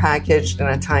 everything packaged in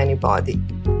a tiny body.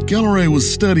 Gelare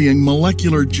was studying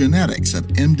molecular genetics at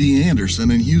MD Anderson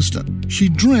in Houston. She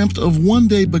dreamt of one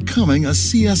day becoming a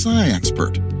CSI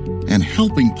expert and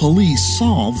helping police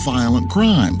solve violent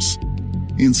crimes.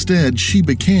 Instead, she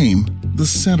became the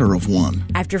center of one.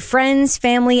 After friends,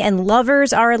 family, and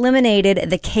lovers are eliminated,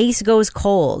 the case goes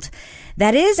cold.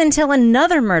 That is until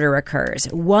another murder occurs,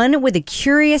 one with a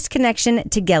curious connection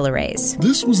to Gelare's.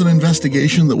 This was an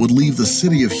investigation that would leave the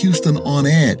city of Houston on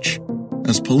edge,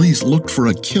 as police looked for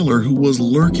a killer who was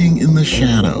lurking in the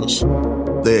shadows.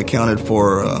 They accounted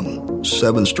for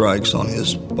 7 strikes on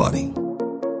his body.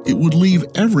 It would leave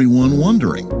everyone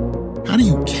wondering, how do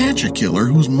you catch a killer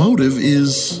whose motive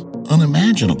is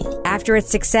unimaginable? After its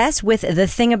success with The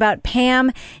Thing About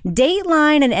Pam,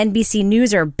 Dateline and NBC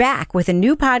News are back with a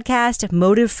new podcast,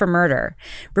 Motive for Murder.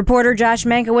 Reporter Josh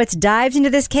Mankiewicz dives into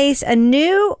this case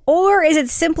anew, or is it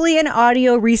simply an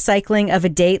audio recycling of a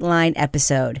Dateline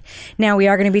episode? Now, we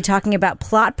are going to be talking about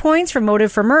plot points for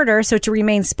Motive for Murder, so to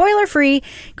remain spoiler-free,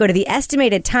 go to the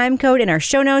estimated time code in our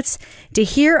show notes to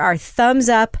hear our thumbs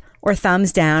up or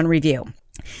thumbs down review.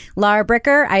 Lara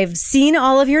Bricker, I've seen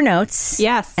all of your notes.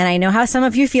 Yes. And I know how some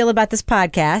of you feel about this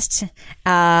podcast.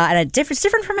 And it's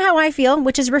different from how I feel,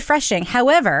 which is refreshing.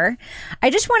 However,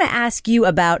 I just want to ask you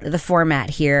about the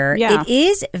format here. Yeah. It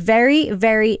is very,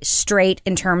 very straight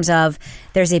in terms of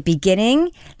there's a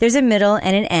beginning, there's a middle,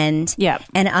 and an end. Yeah.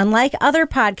 And unlike other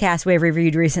podcasts we've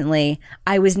reviewed recently,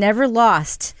 I was never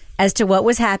lost as to what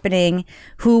was happening,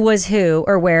 who was who,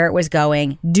 or where it was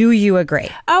going. Do you agree?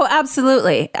 Oh,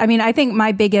 absolutely. I mean, I think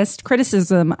my biggest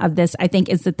criticism of this,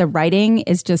 is that the writing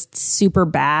is just super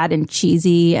bad and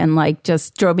cheesy and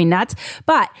just drove me nuts.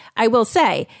 But I will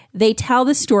say they tell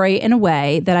the story in a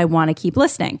way that I want to keep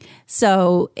listening.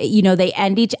 So, they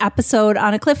end each episode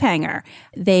on a cliffhanger.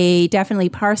 They definitely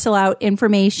parcel out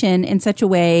information in such a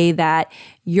way that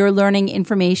you're learning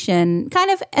information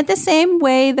kind of at the same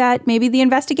way that maybe the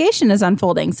investigation is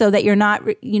unfolding, so that you're not,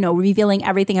 revealing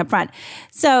everything up front.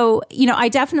 So, I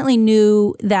definitely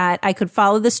knew that I could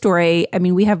follow the story. I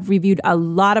mean, we have reviewed a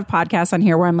lot of podcasts on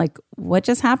here where I'm like, what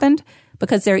just happened?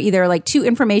 Because they're either too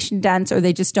information dense or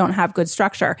they just don't have good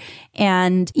structure.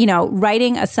 And,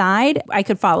 writing aside, I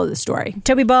could follow the story.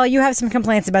 Toby Ball, you have some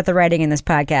complaints about the writing in this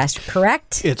podcast,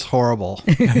 correct? It's horrible.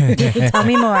 Tell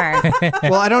me more.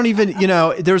 Well, I don't even,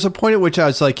 there was a point at which I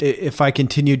was like, if I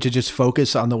continue to just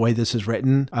focus on the way this is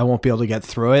written, I won't be able to get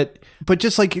through it. But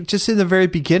just in the very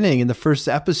beginning, in the first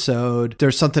episode,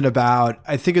 there's something about,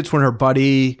 I think it's when her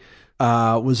buddy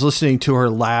was listening to her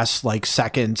last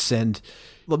seconds, and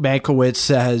Mankiewicz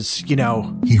says,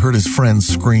 He heard his friend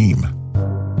scream.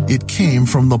 It came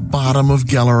from the bottom of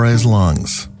Gelare's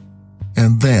lungs.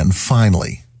 And then,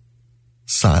 finally,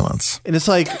 silence. And it's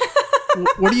like,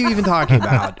 what are you even talking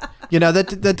about?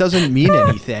 That doesn't mean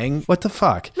anything. What the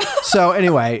fuck? So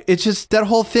anyway, it's just that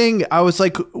whole thing. I was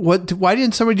like, what? Why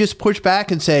didn't somebody just push back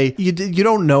and say, you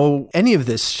don't know any of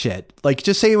this shit?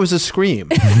 Just say it was a scream.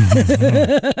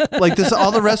 This,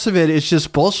 all the rest of it is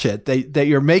just bullshit that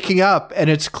you're making up, and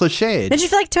it's cliched. Did you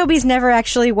feel like Toby's never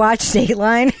actually watched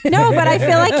Dateline? No, but I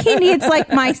feel like he needs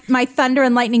my thunder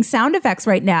and lightning sound effects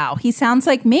right now. He sounds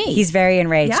like me. He's very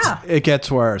enraged. Yeah. It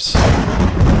gets worse.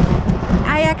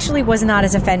 I actually was not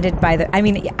as offended by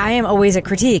I am always a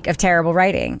critique of terrible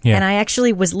writing. Yeah. And I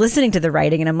actually was listening to the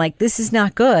writing and I'm like, this is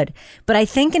not good. But I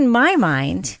think in my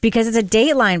mind, because it's a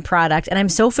Dateline product and I'm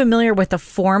so familiar with the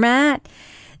format,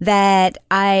 that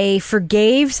I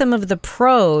forgave some of the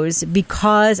prose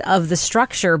because of the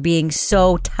structure being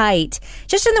so tight,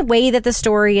 just in the way that the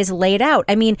story is laid out.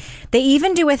 I mean, they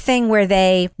even do a thing where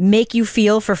they make you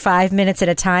feel for 5 minutes at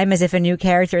a time as if a new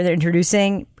character they're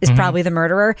introducing is probably the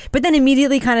murderer, but then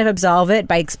immediately kind of absolve it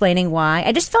by explaining why.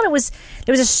 I just felt there was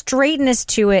a straightness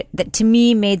to it that to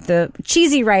me made the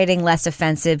cheesy writing less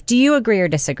offensive. Do you agree or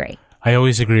disagree? I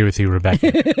always agree with you,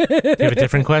 Rebecca. Do you have a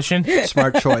different question?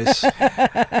 Smart choice.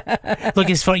 Look,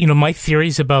 it's funny, my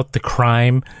theories about the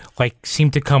crime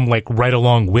seem to come right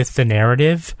along with the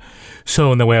narrative.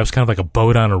 So in the way I was kind of like a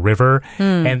boat on a river.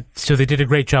 And so they did a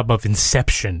great job of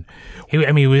inception.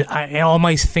 All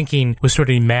my thinking was sort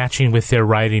of matching with their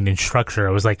writing and structure.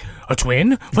 I was like, a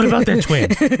twin? What about that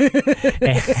twin?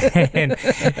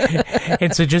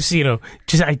 and so just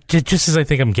as I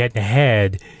think I'm getting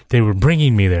ahead, they were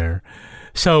bringing me there.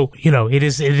 So, it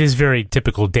is very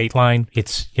typical Dateline.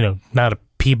 It's, not a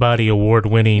Peabody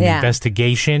Award-winning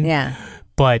investigation. Yeah.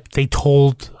 But they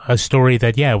told a story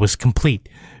that, was complete.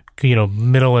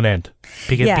 Middle and end.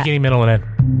 Beginning, middle, and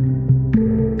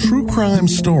end. True crime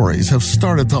stories have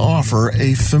started to offer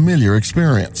a familiar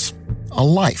experience. A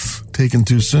life taken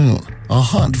too soon. A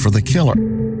hunt for the killer.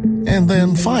 And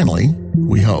then finally,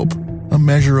 we hope, a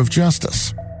measure of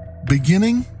justice.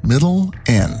 Beginning, middle,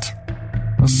 end.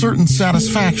 A certain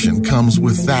satisfaction comes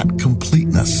with that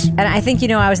completeness. And I think,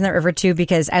 I was in that river too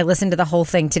because I listened to the whole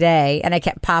thing today and I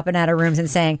kept popping out of rooms and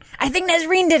saying, I think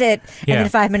Nazreen did it. Yeah. And then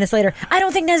 5 minutes later, I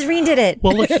don't think Nazreen did it.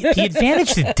 Well, look, the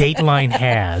advantage that Dateline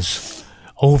has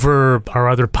over our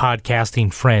other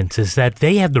podcasting friends is that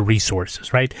they have the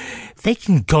resources, right? They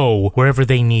can go wherever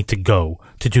they need to go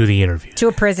to do the interview. To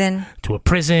a prison.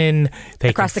 They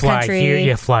across can the fly country.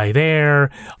 here, fly there.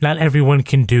 Not everyone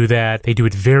can do that. They do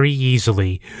it very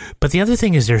easily. But the other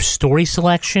thing is their story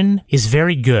selection is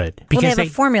very good. Well, they have a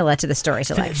formula to the story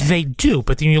selection. They do,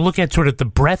 but then you look at sort of the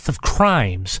breadth of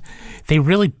crimes, they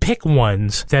really pick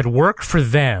ones that work for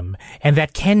them and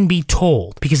that can be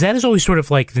told. Because that is always sort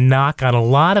of like the knock on a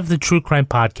lot of the true crime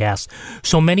podcasts.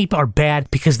 So many are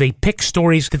bad because they pick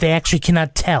stories that they actually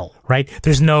cannot tell, right?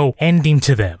 There's no ending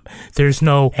to them. There's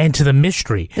no end to the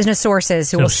mystery. There's no sources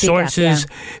who will speak up. Yeah.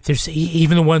 There's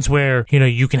even the ones where,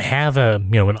 you can have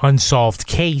an unsolved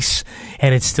case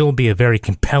and it still be a very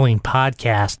compelling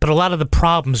podcast. But a lot of the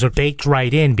problems are baked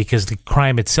right in because the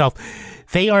crime itself,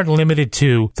 they aren't limited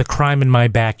to the crime in my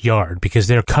backyard because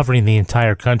they're covering the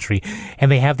entire country and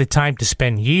they have the time to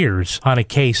spend years on a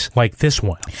case like this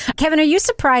one. Kevin, are you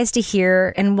surprised to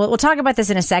hear, and we'll talk about this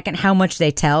in a second, how much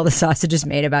they tell the Sausage is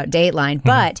Made about Dateline,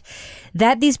 but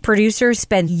that these producers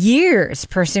spend years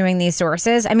pursuing these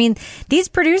sources? I mean, these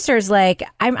producers,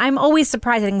 I'm always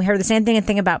surprised. I think we heard the same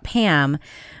thing about Pam,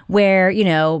 where,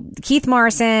 Keith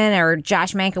Morrison or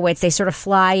Josh Mankiewicz, they sort of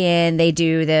fly in, they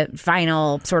do the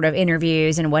final sort of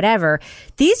interviews and whatever.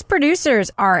 These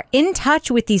producers are in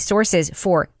touch with these sources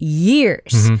for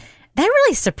years. That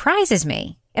really surprises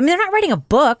me. I mean, they're not writing a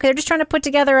book. They're just trying to put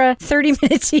together a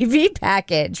 30-minute TV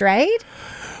package, right?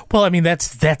 Well, I mean,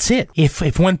 that's it.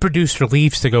 If one producer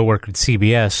leaves to go work at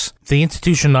CBS, the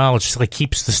institutional knowledge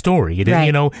keeps the story.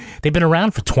 Right. They've been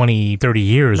around for 20, 30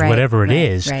 years, right, whatever it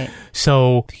is. Right.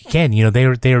 So again,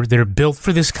 they're built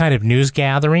for this kind of news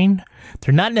gathering.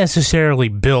 They're not necessarily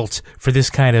built for this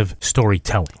kind of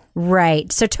storytelling. Right.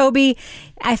 So, Toby,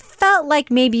 I felt like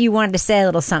maybe you wanted to say a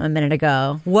little something a minute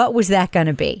ago. What was that going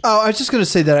to be? Oh, I was just going to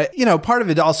say that, part of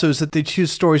it also is that they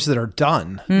choose stories that are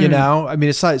done, I mean,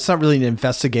 it's not really an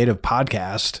investigative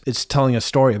podcast. It's telling a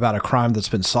story about a crime that's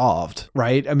been solved,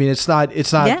 right? I mean, it's not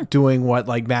doing what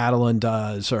Madeline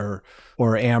does or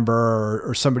Amber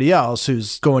or somebody else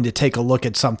who's going to take a look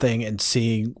at something and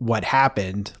seeing what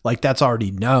happened. That's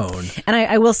already known. And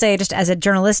I will say, just as a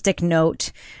journalistic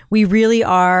note, we really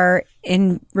are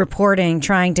in reporting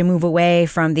trying to move away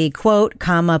from the quote,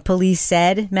 comma, police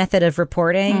said method of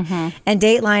reporting. And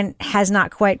Dateline has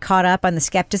not quite caught up on the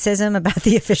skepticism about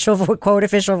the official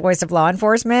voice of law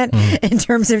enforcement in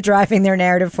terms of driving their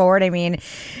narrative forward. I mean,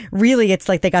 really, it's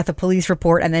like they got the police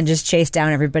report and then just chased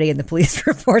down everybody in the police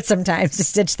report sometimes to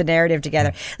stitch the narrative together.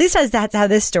 At least that's how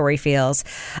this story feels.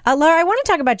 Laura, I want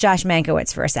to talk about Josh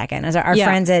Mankiewicz for a second. As our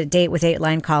friends at Date with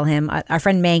Dateline call him, our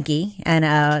friend Manky,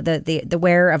 and the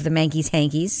wearer of the Manky's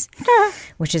Hankies,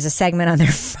 which is a segment on their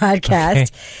podcast. Okay.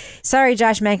 Sorry,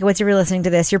 Josh Mankiewicz, if you're listening to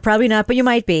this. You're probably not, but you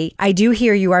might be. I do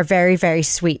hear you are very, very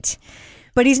sweet.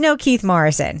 But he's no Keith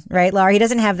Morrison, right, Laura? He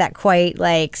doesn't have that quite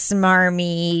like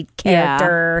smarmy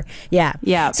character.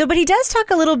 Yeah. So, but he does talk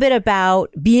a little bit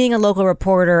about being a local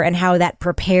reporter and how that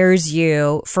prepares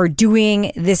you for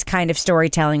doing this kind of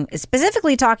storytelling,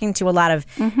 specifically talking to a lot of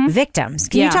victims.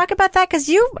 Can you talk about that? Because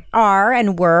you are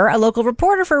and were a local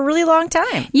reporter for a really long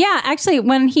time. Yeah, actually,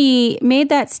 when he made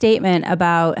that statement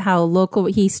about how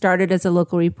he started as a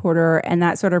local reporter and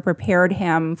that sort of prepared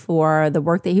him for the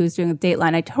work that he was doing with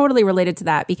Dateline, I totally related to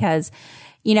that because,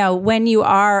 you know, when you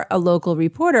are a local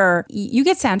reporter, you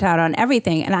get sent out on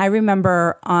everything. And I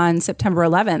remember on September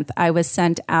 11th, I was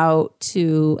sent out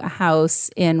to a house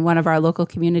in one of our local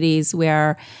communities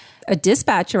where a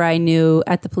dispatcher I knew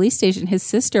at the police station, his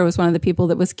sister was one of the people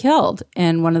that was killed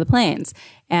in one of the planes.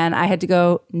 And I had to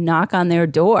go knock on their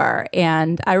door.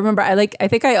 And I remember I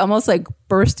think I almost like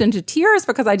burst into tears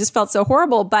because I just felt so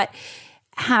horrible. But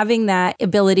having that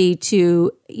ability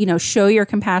to, you know, show your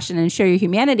compassion and show your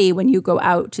humanity when you go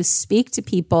out to speak to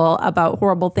people about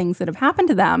horrible things that have happened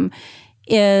to them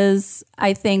is,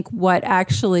 I think, what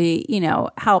actually, you know,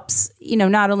 helps, you know,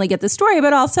 not only get the story,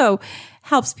 but also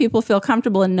helps people feel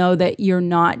comfortable and know that you're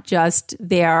not just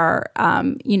there,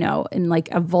 you know, in like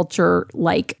a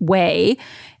vulture-like way.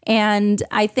 And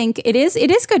I think it is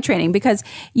good training because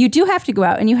you do have to go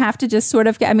out and you have to just sort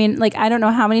of, I mean, like, I don't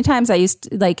know how many times I used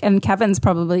to, like, and Kevin's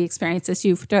probably experienced this,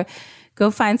 you have to go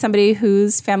find somebody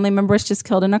whose family member was just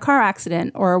killed in a car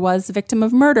accident or was a victim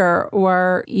of murder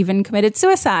or even committed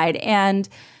suicide. And,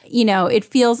 you know, it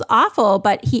feels awful,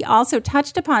 but he also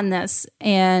touched upon this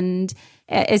and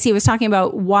as he was talking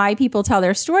about why people tell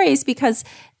their stories, because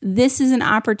this is an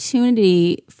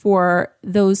opportunity for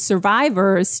those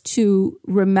survivors to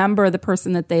remember the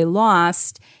person that they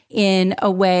lost in a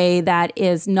way that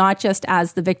is not just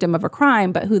as the victim of a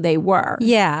crime, but who they were.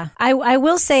 Yeah. I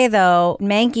will say, though,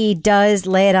 Mankey does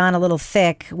lay it on a little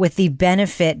thick with the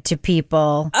benefit to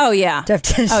people. Oh, yeah.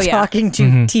 Talking to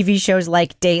TV shows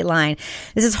like Dateline.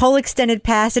 There's this whole extended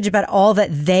passage about all that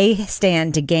they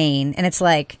stand to gain. And it's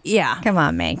like, yeah, come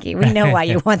on, Mankey. We know why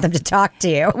you want them to talk to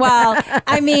you. Well,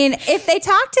 I mean, if they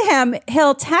talk to him,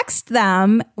 he'll text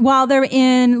them while they're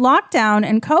in lockdown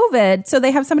and COVID so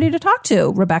they have somebody to talk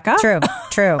to, Rebecca. True.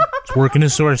 It's working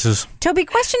his sources. Toby,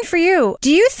 question for you.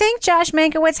 Do you think Josh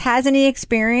Mankiewicz has any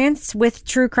experience with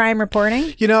true crime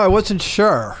reporting? You know, I wasn't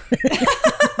sure.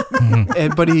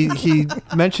 But he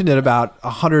mentioned it about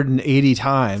 180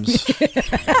 times.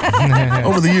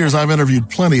 Over the years, I've interviewed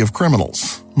plenty of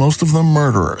criminals, most of them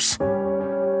murderers.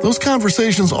 Those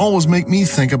conversations always make me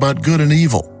think about good and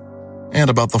evil, and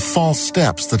about the false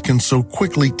steps that can so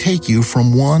quickly take you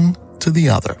from one to the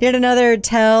other. Yet another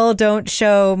tell, don't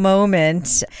show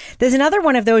moment. There's another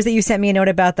one of those that you sent me a note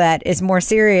about that is more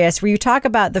serious, where you talk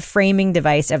about the framing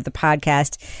device of the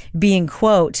podcast being,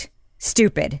 quote,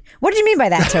 stupid. What did you mean by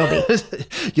that,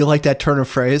 Toby? You like that turn of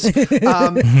phrase?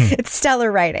 It's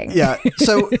stellar writing. Yeah.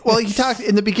 So, well, he talked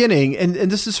in the beginning, and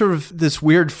this is sort of this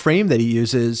weird frame that he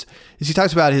uses, is he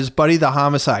talks about his buddy, the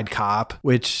homicide cop,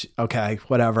 which, okay,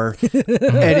 whatever.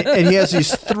 and he has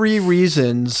these 3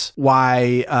 reasons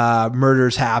why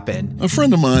murders happen. A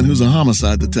friend of mine who's a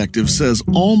homicide detective says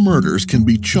all murders can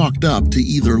be chalked up to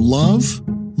either love,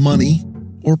 money,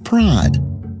 or pride.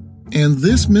 And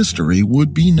this mystery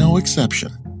would be no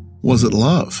exception. Was it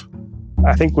love?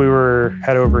 I think we were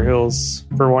head over heels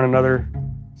for one another.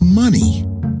 Money.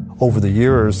 Over the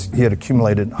years, he had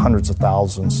accumulated hundreds of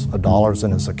thousands of dollars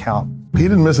in his account. He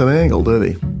didn't miss an angle,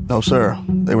 did he? No, sir.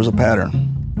 There was a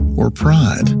pattern. Or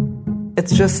pride.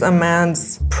 It's just a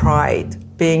man's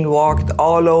pride being walked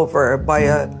all over by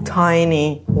a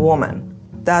tiny woman.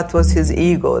 That was his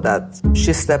ego that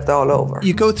she stepped all over.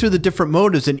 You go through the different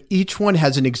motives and each one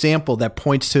has an example that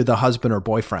points to the husband or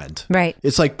boyfriend. Right.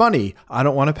 It's like money. I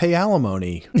don't want to pay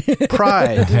alimony.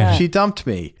 Pride. She dumped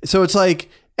me. So it's like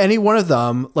any one of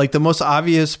them, like the most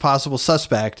obvious possible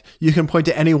suspect, you can point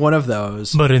to any one of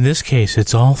those. But in this case,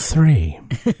 it's all 3.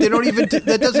 They don't even,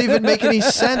 that doesn't even make any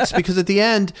sense because at the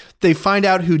end, they find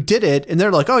out who did it and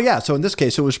they're like, oh yeah, so in this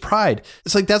case, it was pride.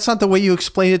 It's like, that's not the way you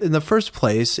explain it in the first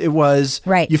place. It was,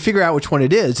 right. You figure out which one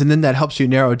it is and then that helps you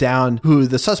narrow down who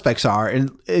the suspects are.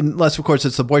 And unless, of course,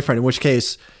 it's the boyfriend, in which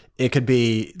case, it could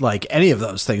be like any of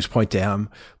those things point to him.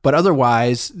 But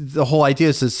otherwise, the whole idea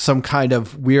is some kind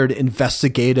of weird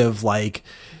investigative, like,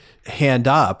 hand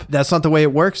up. That's not the way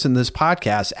it works in this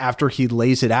podcast after he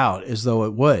lays it out as though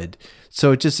it would.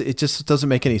 So it just doesn't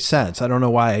make any sense. I don't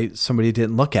know why somebody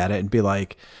didn't look at it and be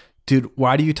like, dude,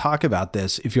 why do you talk about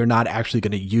this if you're not actually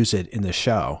going to use it in the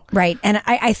show? Right. And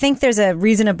I think there's a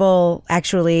reasonable,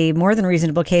 actually more than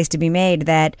reasonable case to be made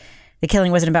that The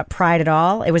killing wasn't about pride at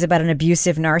all. It was about an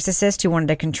abusive narcissist who wanted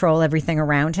to control everything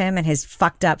around him and his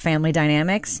fucked up family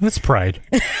dynamics. That's pride.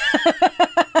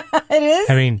 It is?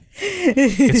 I mean,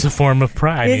 it's a form of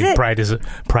pride. Is it? Pride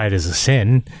is a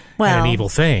sin and an evil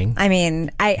thing. I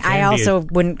mean, I also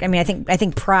wouldn't. I mean, I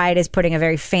think pride is putting a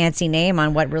very fancy name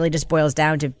on what really just boils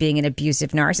down to being an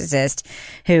abusive narcissist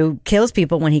who kills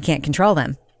people when he can't control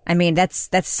them. I mean, that's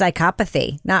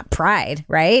psychopathy, not pride,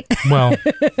 right? Well,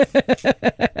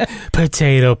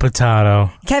 potato.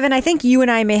 Kevin, I think you and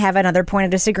I may have another point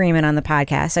of disagreement on the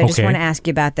podcast. So I just want to ask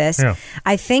you about this. Yeah.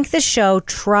 I think the show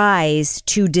tries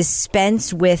to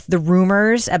dispense with the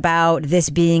rumors about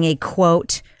this being a,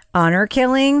 quote, honor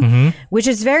killing, which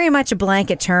is very much a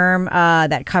blanket term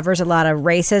that covers a lot of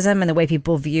racism and the way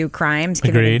people view crimes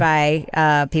committed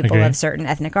by people of certain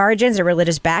ethnic origins or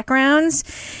religious backgrounds.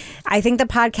 I think the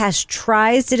podcast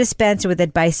tries to dispense with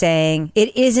it by saying,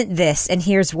 it isn't this, and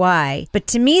here's why. But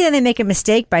to me, then they make a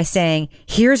mistake by saying,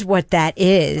 here's what that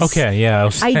is. Okay, yeah.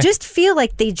 I just feel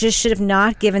like they just should have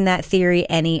not given that theory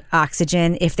any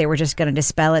oxygen if they were just going to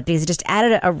dispel it, because it just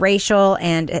added a racial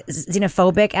and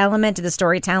xenophobic element to the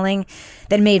storytelling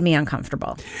that made me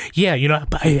uncomfortable. Yeah,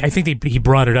 I think he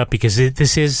brought it up because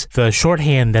this is the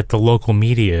shorthand that the local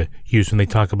media use when they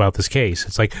talk about this case.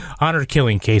 It's like, honor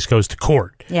killing case goes to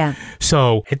court. Yeah.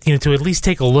 So, to at least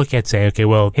take a look at, say, okay,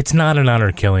 well, it's not an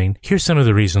honor killing. Here's some of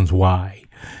the reasons why.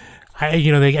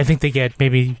 I think they get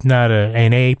maybe not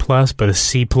an A+, but a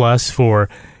C+ for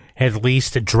at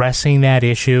least addressing that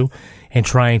issue and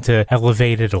trying to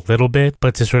elevate it a little bit,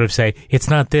 but to sort of say, it's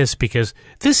not this because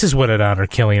this is what an honor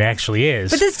killing actually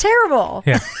is. But that's terrible.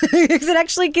 Yeah. Because it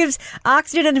actually gives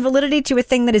oxygen and validity to a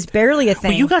thing that is barely a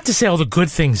thing. Well, you got to say all the good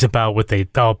things about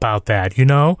about that,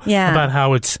 Yeah. About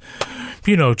how it's,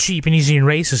 cheap and easy and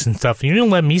racist and stuff. You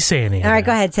didn't let me say anything. All right,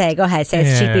 go ahead. Say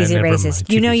it's cheap, easy, and racist.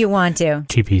 Mind. You want to.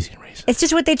 Cheap, easy, and racist. It's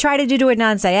just what they try to do to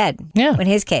Adnan Syed. Yeah. In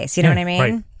his case, you know what I mean?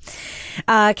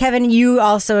 Right. Kevin, you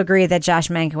also agree that Josh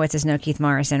Mankiewicz is no Keith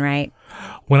Morrison, right?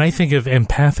 When I think of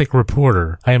empathic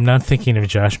reporter, I am not thinking of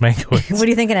Josh Mankiewicz. What are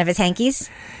you thinking of? His hankies?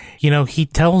 He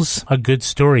tells a good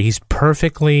story. He's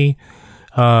perfectly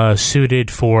suited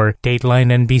for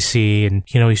Dateline NBC, and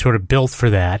he's sort of built for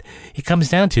that. It comes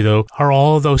down to, though, are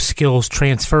all of those skills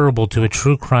transferable to a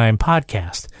true crime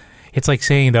podcast? It's like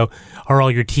saying, though, are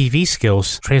all your TV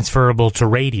skills transferable to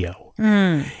radio?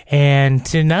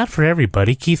 And not for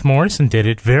everybody. Keith Morrison did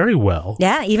it very well.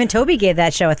 Yeah, even Toby gave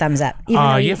that show a thumbs up.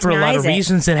 Yeah, for a lot of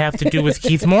reasons that have to do with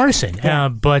Keith Morrison.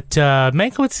 But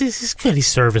Mankiewicz is good. He's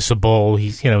serviceable.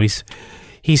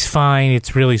 He's fine.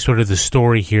 It's really sort of the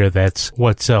story here that's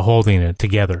what's holding it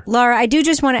together. Laura, I do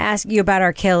just want to ask you about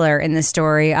our killer in this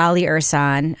story, Ali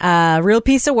Ersan. Real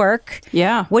piece of work.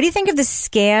 Yeah. What do you think of the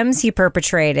scams he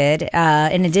perpetrated,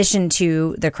 in addition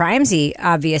to the crimes he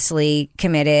obviously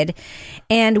committed?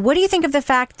 And what do you think of the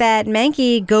fact that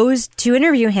Mankey goes to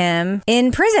interview him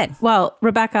in prison? Well,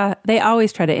 Rebecca, they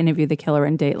always try to interview the killer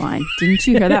in Dateline. Didn't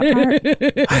you hear that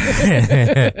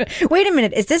part? Wait a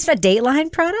minute. Is this a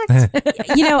Dateline product?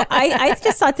 I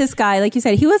just thought this guy, like you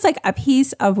said, he was like a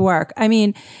piece of work. I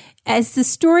mean, as the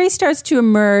story starts to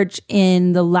emerge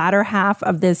in the latter half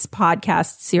of this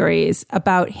podcast series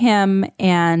about him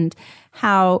and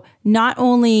how not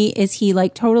only is he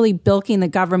like totally bilking the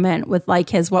government with like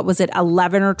his,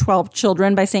 11 or 12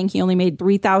 children by saying he only made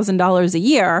 $3,000 a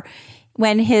year,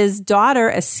 when his daughter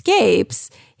escapes,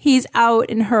 he's out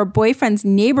in her boyfriend's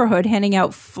neighborhood handing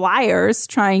out flyers,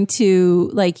 trying to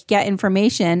like get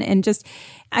information and just,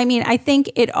 I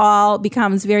think it all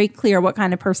becomes very clear what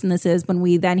kind of person this is when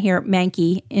we then hear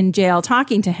Mankey in jail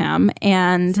talking to him,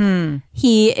 and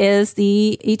he is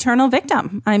the eternal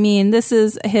victim. This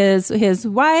is his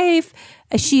wife.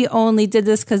 She only did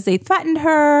this because they threatened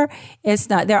her. It's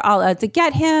not, they're all out to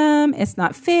get him. It's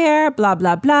not fair, blah,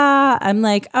 blah, blah. I'm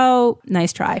like, oh,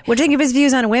 nice try. What do you think of his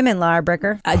views on women, Laura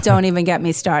Bricker? Don't even get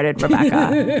me started,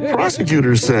 Rebecca.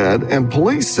 Prosecutors said, and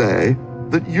police say,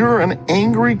 that you're an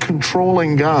angry,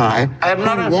 controlling guy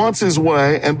who wants his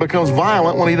way and becomes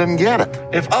violent when he doesn't get it.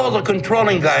 If I was a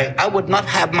controlling guy, I would not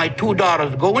have my two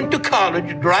daughters going to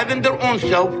college, driving their own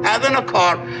self, having a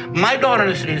car. My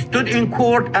daughter stood in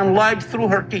court and lied through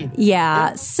her teeth.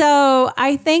 Yeah. So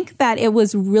I think that it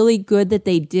was really good that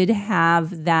they did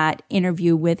have that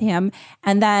interview with him.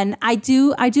 And then I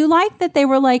do like that they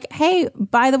were like, hey,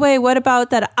 by the way, what about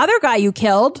that other guy you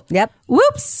killed? Yep.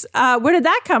 Whoops. Where did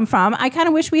that come from? I kind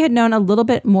of wish we had known a little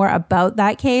bit more about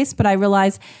that case, but I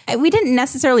realized we didn't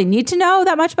necessarily need to know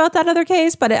that much about that other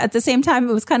case. But at the same time,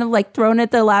 it was kind of like thrown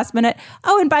at the last minute.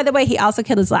 Oh, and by the way, he also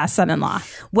killed his last son-in-law.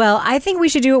 Well, I think we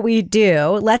should do what we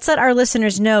do. Let's let our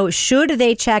listeners know, should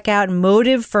they check out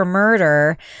Motive for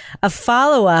Murder, a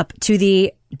follow-up to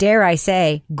the, dare I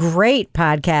say, great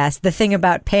podcast, The Thing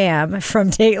About Pam from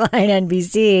Dateline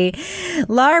NBC.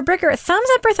 Laura Bricker, thumbs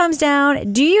up or thumbs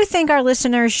down? Do you think our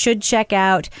listeners should check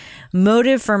out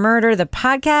Motive for Murder, the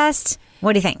podcast?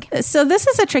 What do you think? So this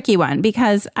is a tricky one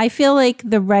because I feel like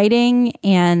the writing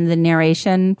and the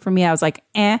narration, for me, I was like,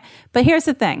 eh. But here's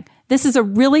the thing. This is a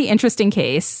really interesting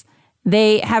case.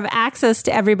 They have access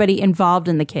to everybody involved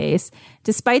in the case.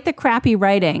 Despite the crappy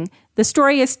writing, the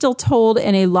story is still told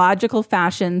in a logical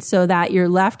fashion so that you're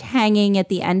left hanging at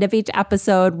the end of each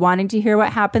episode, wanting to hear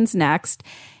what happens next.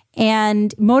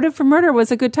 And Motive for Murder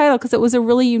was a good title because it was a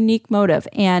really unique motive.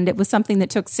 And it was something that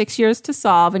took 6 years to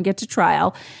solve and get to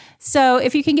trial. So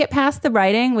if you can get past the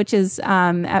writing, which is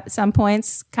at some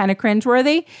points kind of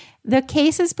cringeworthy, the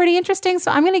case is pretty interesting.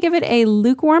 So I'm going to give it a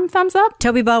lukewarm thumbs up.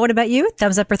 Toby Ball, what about you?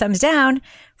 Thumbs up or thumbs down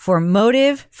for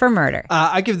Motive for Murder?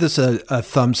 I give this a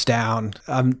thumbs down.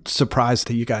 I'm surprised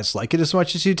that you guys like it as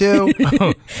much as you do.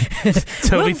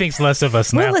 Toby thinks less of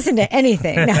us now. We'll listen to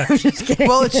anything. No, I'm just kidding.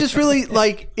 Well, it's just really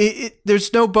like,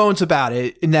 there's no bones about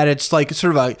it in that it's like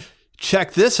sort of a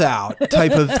check this out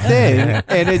type of thing.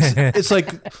 And it's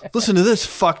like, listen to this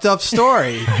fucked up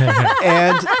story.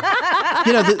 And,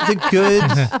 you know, the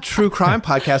good true crime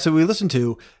podcasts that we listen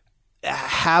to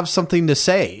have something to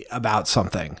say about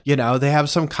something. You know, they have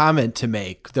some comment to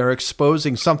make. They're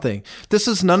exposing something. This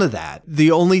is none of that.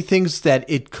 The only things that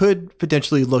it could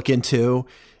potentially look into,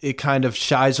 it kind of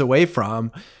shies away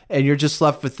from. And you're just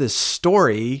left with this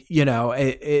story. You know,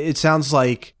 it sounds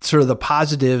like sort of the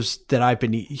positives that I've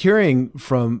been hearing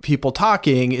from people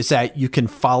talking is that you can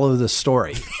follow the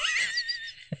story.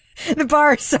 The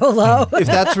bar is so low. If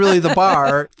that's really the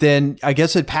bar, then I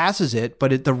guess it passes it.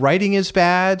 But the writing is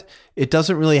bad. It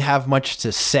doesn't really have much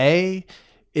to say.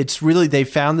 It's really, they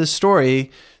found this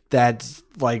story that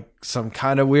like some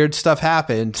kind of weird stuff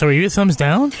happened. So are you a thumbs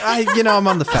down? I'm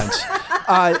on the fence.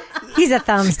 He's a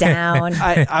thumbs down.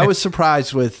 I was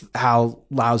surprised with how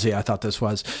lousy I thought this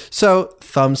was. So,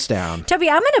 thumbs down. Toby,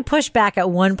 I'm going to push back at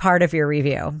one part of your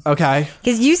review. Okay.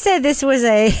 Because you said this was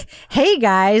hey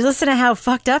guys, listen to how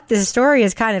fucked up this story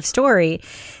is kind of story.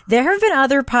 There have been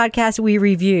other podcasts we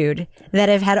reviewed that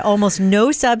have had almost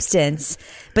no substance,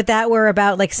 but that were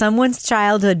about like someone's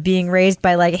childhood being raised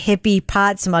by like hippie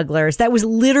pot smugglers. That was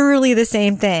literally the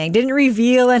same thing. Didn't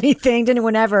reveal anything, didn't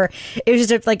whatever. It was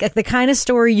just like the kind of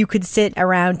story you could sit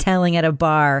around telling at a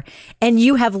bar, and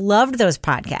you have loved those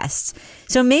podcasts.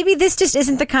 So maybe this just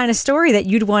isn't the kind of story that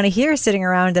you'd want to hear sitting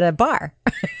around at a bar.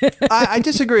 I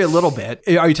disagree a little bit.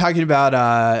 Are you talking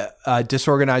about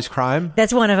Disorganized Crime?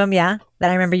 That's one of them, yeah, that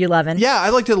I remember you loving. Yeah, I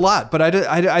liked it a lot, but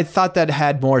I thought that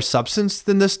had more substance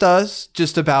than this does.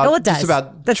 Just about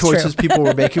That's choices true. people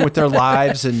were making with their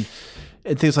lives and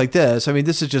things like this. I mean,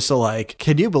 this is just like,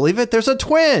 can you believe it? There's a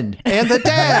twin and the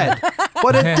dad.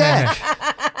 What a dick.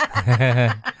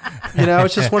 You know,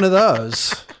 it's just one of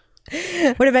those.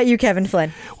 What about you, Kevin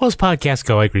Flynn? Well, as podcasts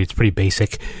go, I agree it's pretty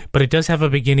basic, but it does have a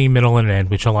beginning, middle, and end,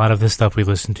 which a lot of the stuff we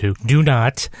listen to do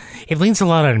not. It leans a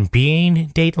lot on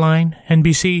being Dateline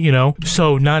NBC, you know,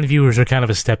 so non-viewers are kind of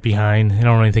a step behind. They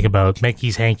don't really think about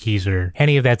Menke's Hankies or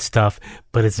any of that stuff,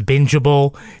 but it's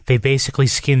bingeable. They basically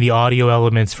skin the audio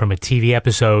elements from a TV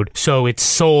episode, so its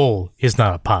soul is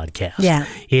not a podcast. Yeah.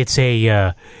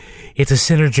 It's a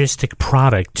synergistic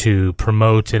product to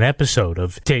promote an episode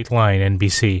of Dateline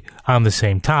NBC on the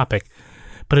same topic,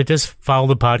 but it does follow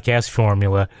the podcast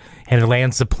formula and it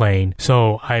lands the plane.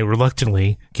 So I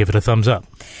reluctantly give it a thumbs up.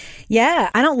 Yeah,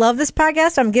 I don't love this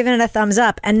podcast. I'm giving it a thumbs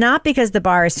up, and not because the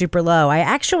bar is super low. I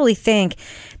actually think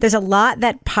there's a lot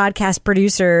that podcast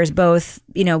producers, both,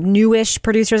 you know, newish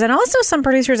producers and also some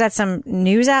producers at some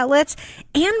news outlets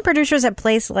and producers at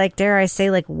places like, dare I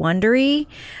say, like Wondery,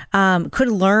 could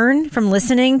learn from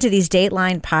listening to these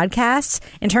Dateline podcasts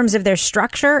in terms of their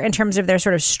structure, in terms of their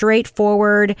sort of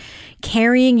straightforward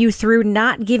carrying you through,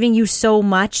 not giving you so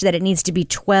much that it needs to be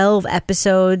 12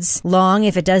 episodes long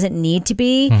if it doesn't need to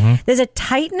be. Mm-hmm. There's a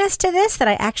tightness to this that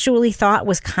I actually thought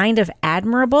was kind of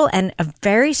admirable and a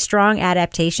very strong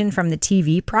adaptation from the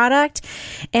TV product.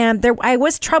 And I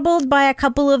was troubled by a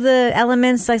couple of the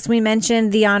elements, like we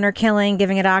mentioned, the honor killing,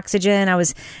 giving it oxygen. I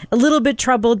was a little bit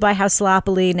troubled by how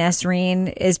sloppily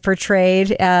Nesreen is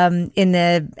portrayed in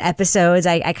the episodes.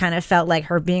 I kind of felt like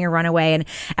her being a runaway. And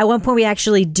at one point, we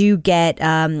actually do get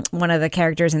one of the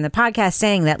characters in the podcast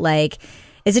saying that, like,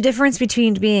 is a difference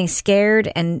between being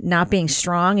scared and not being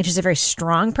strong. And she's a very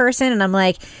strong person. And I'm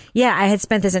like, yeah, I had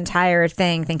spent this entire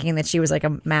thing thinking that she was like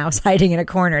a mouse hiding in a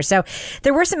corner. So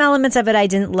there were some elements of it I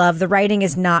didn't love. The writing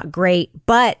is not great,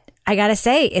 but I gotta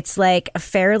say, it's like a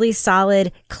fairly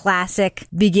solid, classic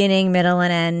beginning, middle,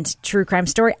 and end true crime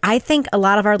story. I think a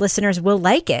lot of our listeners will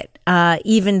like it,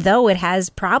 even though it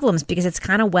has problems, because it's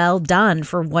kind of well done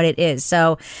for what it is.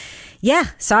 So, yeah,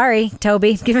 sorry,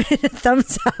 Toby, give it a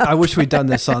thumbs up. I wish we'd done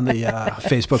this on the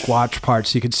Facebook Watch part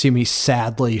so you could see me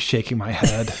sadly shaking my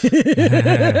head.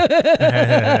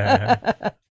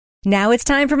 Now it's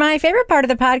time for my favorite part of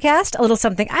the podcast, a little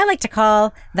something I like to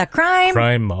call the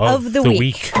crime of the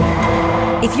week.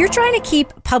 If you're trying to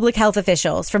keep public health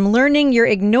officials from learning you're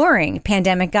ignoring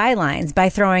pandemic guidelines by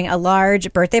throwing a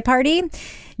large birthday party,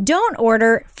 don't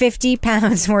order 50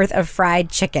 pounds worth of fried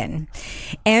chicken.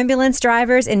 Ambulance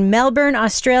drivers in Melbourne,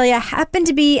 Australia happened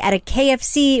to be at a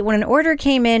KFC when an order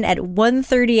came in at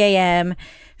 1:30 a.m.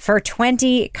 for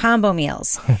 20 combo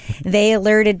meals. They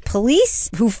alerted police,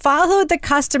 who followed the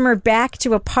customer back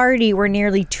to a party where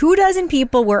nearly 24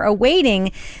 people were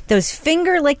awaiting those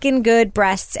finger-licking good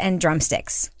breasts and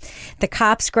drumsticks. The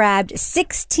cops grabbed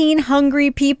 16 hungry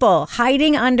people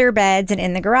hiding under beds and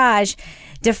in the garage,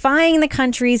 defying the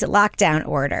country's lockdown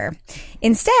order.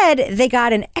 Instead, they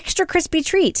got an extra crispy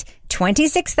treat,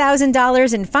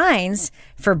 $26,000 in fines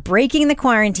for breaking the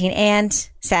quarantine and,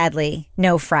 sadly,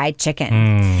 no fried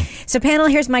chicken. So, panel,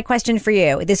 here's my question for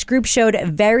you. This group showed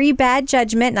very bad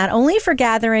judgment, not only for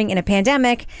gathering in a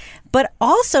pandemic, but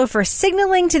also for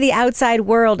signaling to the outside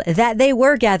world that they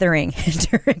were gathering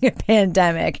during a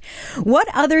pandemic. What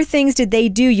other things did they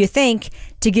do, you think,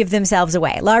 to give themselves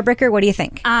away? Laura Bricker, what do you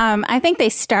think? I think they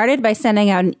started by sending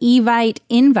out an Evite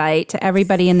invite to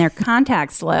everybody in their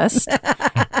contacts list.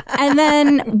 And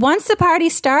then once the party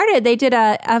started, they did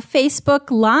a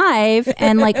Facebook Live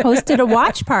and like hosted a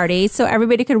watch party so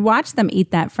everybody could watch them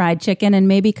eat that fried chicken and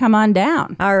maybe come on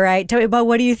down. All right. Toby, but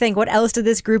what do you think? What else did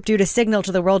this group do to signal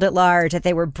to the world at large that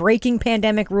they were breaking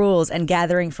pandemic rules and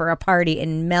gathering for a party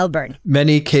in Melbourne?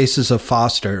 Many cases of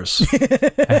Fosters.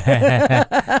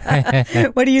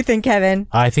 What do you think, Kevin?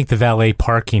 I think the valet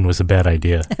parking was a bad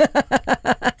idea.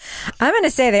 I'm going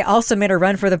to say they also made a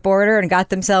run for the border and got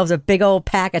themselves a big old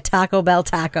pack of Taco Bell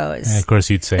tacos. Of course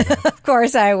you'd say that. Of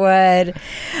course I would.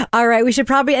 All right, we should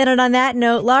probably end it on that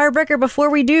note. Laura Bricker,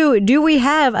 before we do we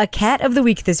have a cat of the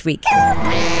week this week?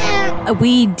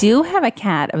 We do have a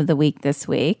cat of the week this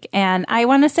week. And I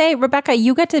want to say, Rebecca,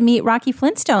 you got to meet Rocky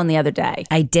Flintstone the other day.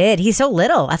 I did. He's so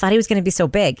little. I thought he was going to be so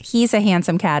big. He's a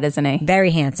handsome cat, isn't he?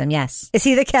 Very handsome, yes. Is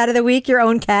he the cat of the week, your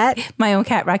own cat? My own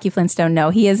cat, Rocky Flintstone.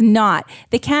 No, he is not.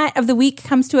 The cat of the week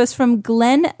comes to us from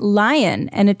Glenn Lyon,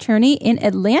 an attorney in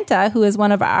Atlanta who is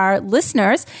one of our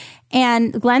listeners.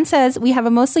 And Glenn says, we have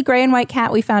a mostly gray and white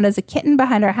cat we found as a kitten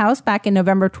behind our house back in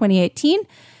November 2018.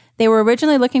 They were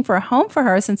originally looking for a home for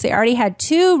her since they already had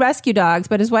 2 rescue dogs,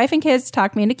 but his wife and kids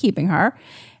talked me into keeping her.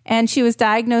 And she was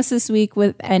diagnosed this week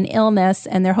with an illness,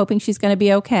 and they're hoping she's going to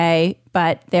be okay,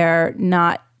 but they're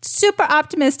not super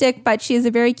optimistic, but she is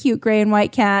a very cute gray and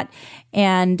white cat.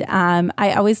 And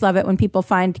I always love it when people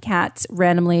find cats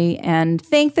randomly and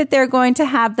think that they're going to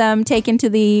have them taken to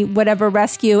the whatever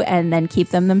rescue and then keep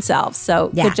them themselves. So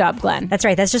Good job, Glenn. That's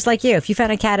right. That's just like you. If you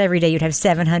found a cat every day, you'd have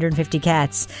 750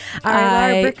 cats. All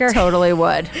right, Laura Bricker. Totally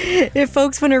would. If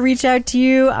folks want to reach out to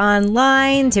you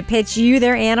online to pitch you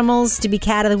their animals to be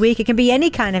cat of the week, it can be any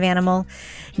kind of animal,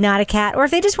 not a cat. Or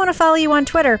if they just want to follow you on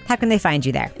Twitter, how can they find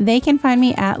you there? They can find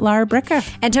me at Laura Bricker.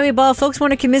 And Toby Ball, folks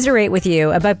want to commiserate with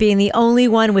you about being the only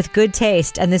one with good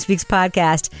taste on this week's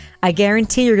podcast. I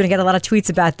guarantee you're going to get a lot of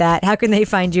tweets about that. How can they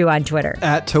find you on Twitter?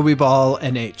 At Toby Ball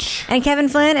NH. And Kevin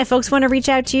Flynn, if folks want to reach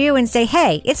out to you and say,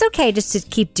 hey, it's okay just to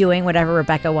keep doing whatever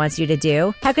Rebecca wants you to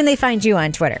do, how can they find you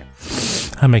on Twitter?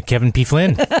 I'm at Kevin P.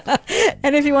 Flynn.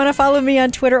 And if you want to follow me on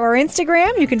Twitter or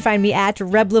Instagram, you can find me at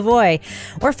Reb Lavoie.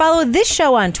 Or follow this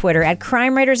show on Twitter at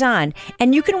Crime Writers On.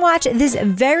 And you can watch this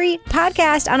very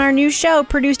podcast on our new show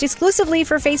produced exclusively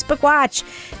for Facebook Watch.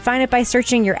 Find it by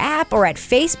searching your app or at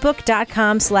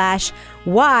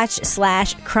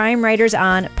facebook.com/watch/Crime Writers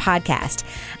On podcast.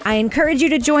 I encourage you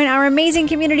to join our amazing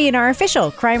community in our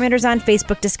official Crime Writers On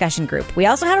Facebook discussion group. We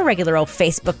also have a regular old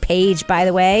Facebook page, by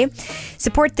the way.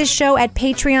 Support this show at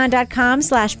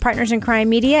patreon.com/Partners in Crime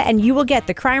Media, and you will get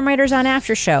the Crime Writers On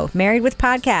After Show, Married with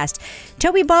Podcast,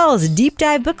 Toby Ball's Deep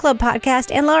Dive Book Club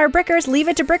podcast, and Laura Bricker's Leave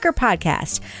It to Bricker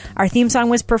podcast. Our theme song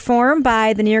was performed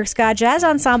by the New York Ska Jazz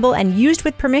Ensemble and used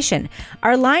with permission.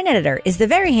 Our line editor is the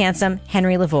very handsome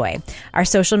Henry Lavoie. Our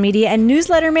social media and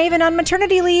newsletter maven on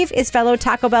maternity leave is fellow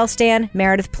Taco Bell stan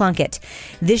Meredith Plunkett.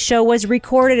 This show was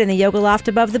recorded in the Yoga Loft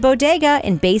above the Bodega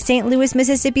in Bay St. Louis,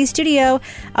 Mississippi studio,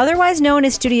 otherwise known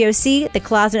as Studio C, the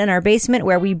closet in our basement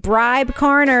where we bribe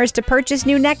coroners to purchase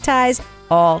new neckties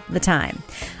all the time.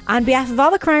 On behalf of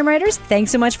all the crime writers,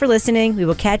 thanks so much for listening. We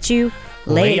will catch you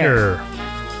later.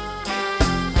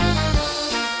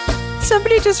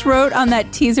 Somebody just wrote on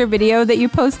that teaser video that you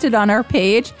posted on our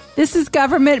page, this is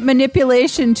government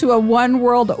manipulation to a one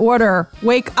world order.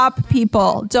 Wake up,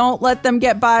 people. Don't let them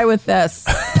get by with this.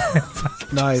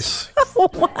 Nice.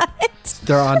 What?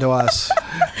 They're on to us.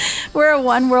 We're a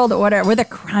one world order. We're the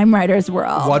crime writers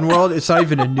world. One world? It's not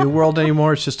even a new world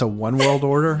anymore. It's just a one world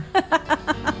order.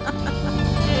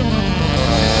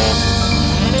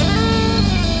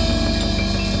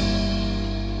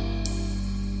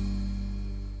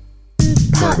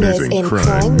 Partners in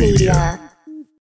Crime Media.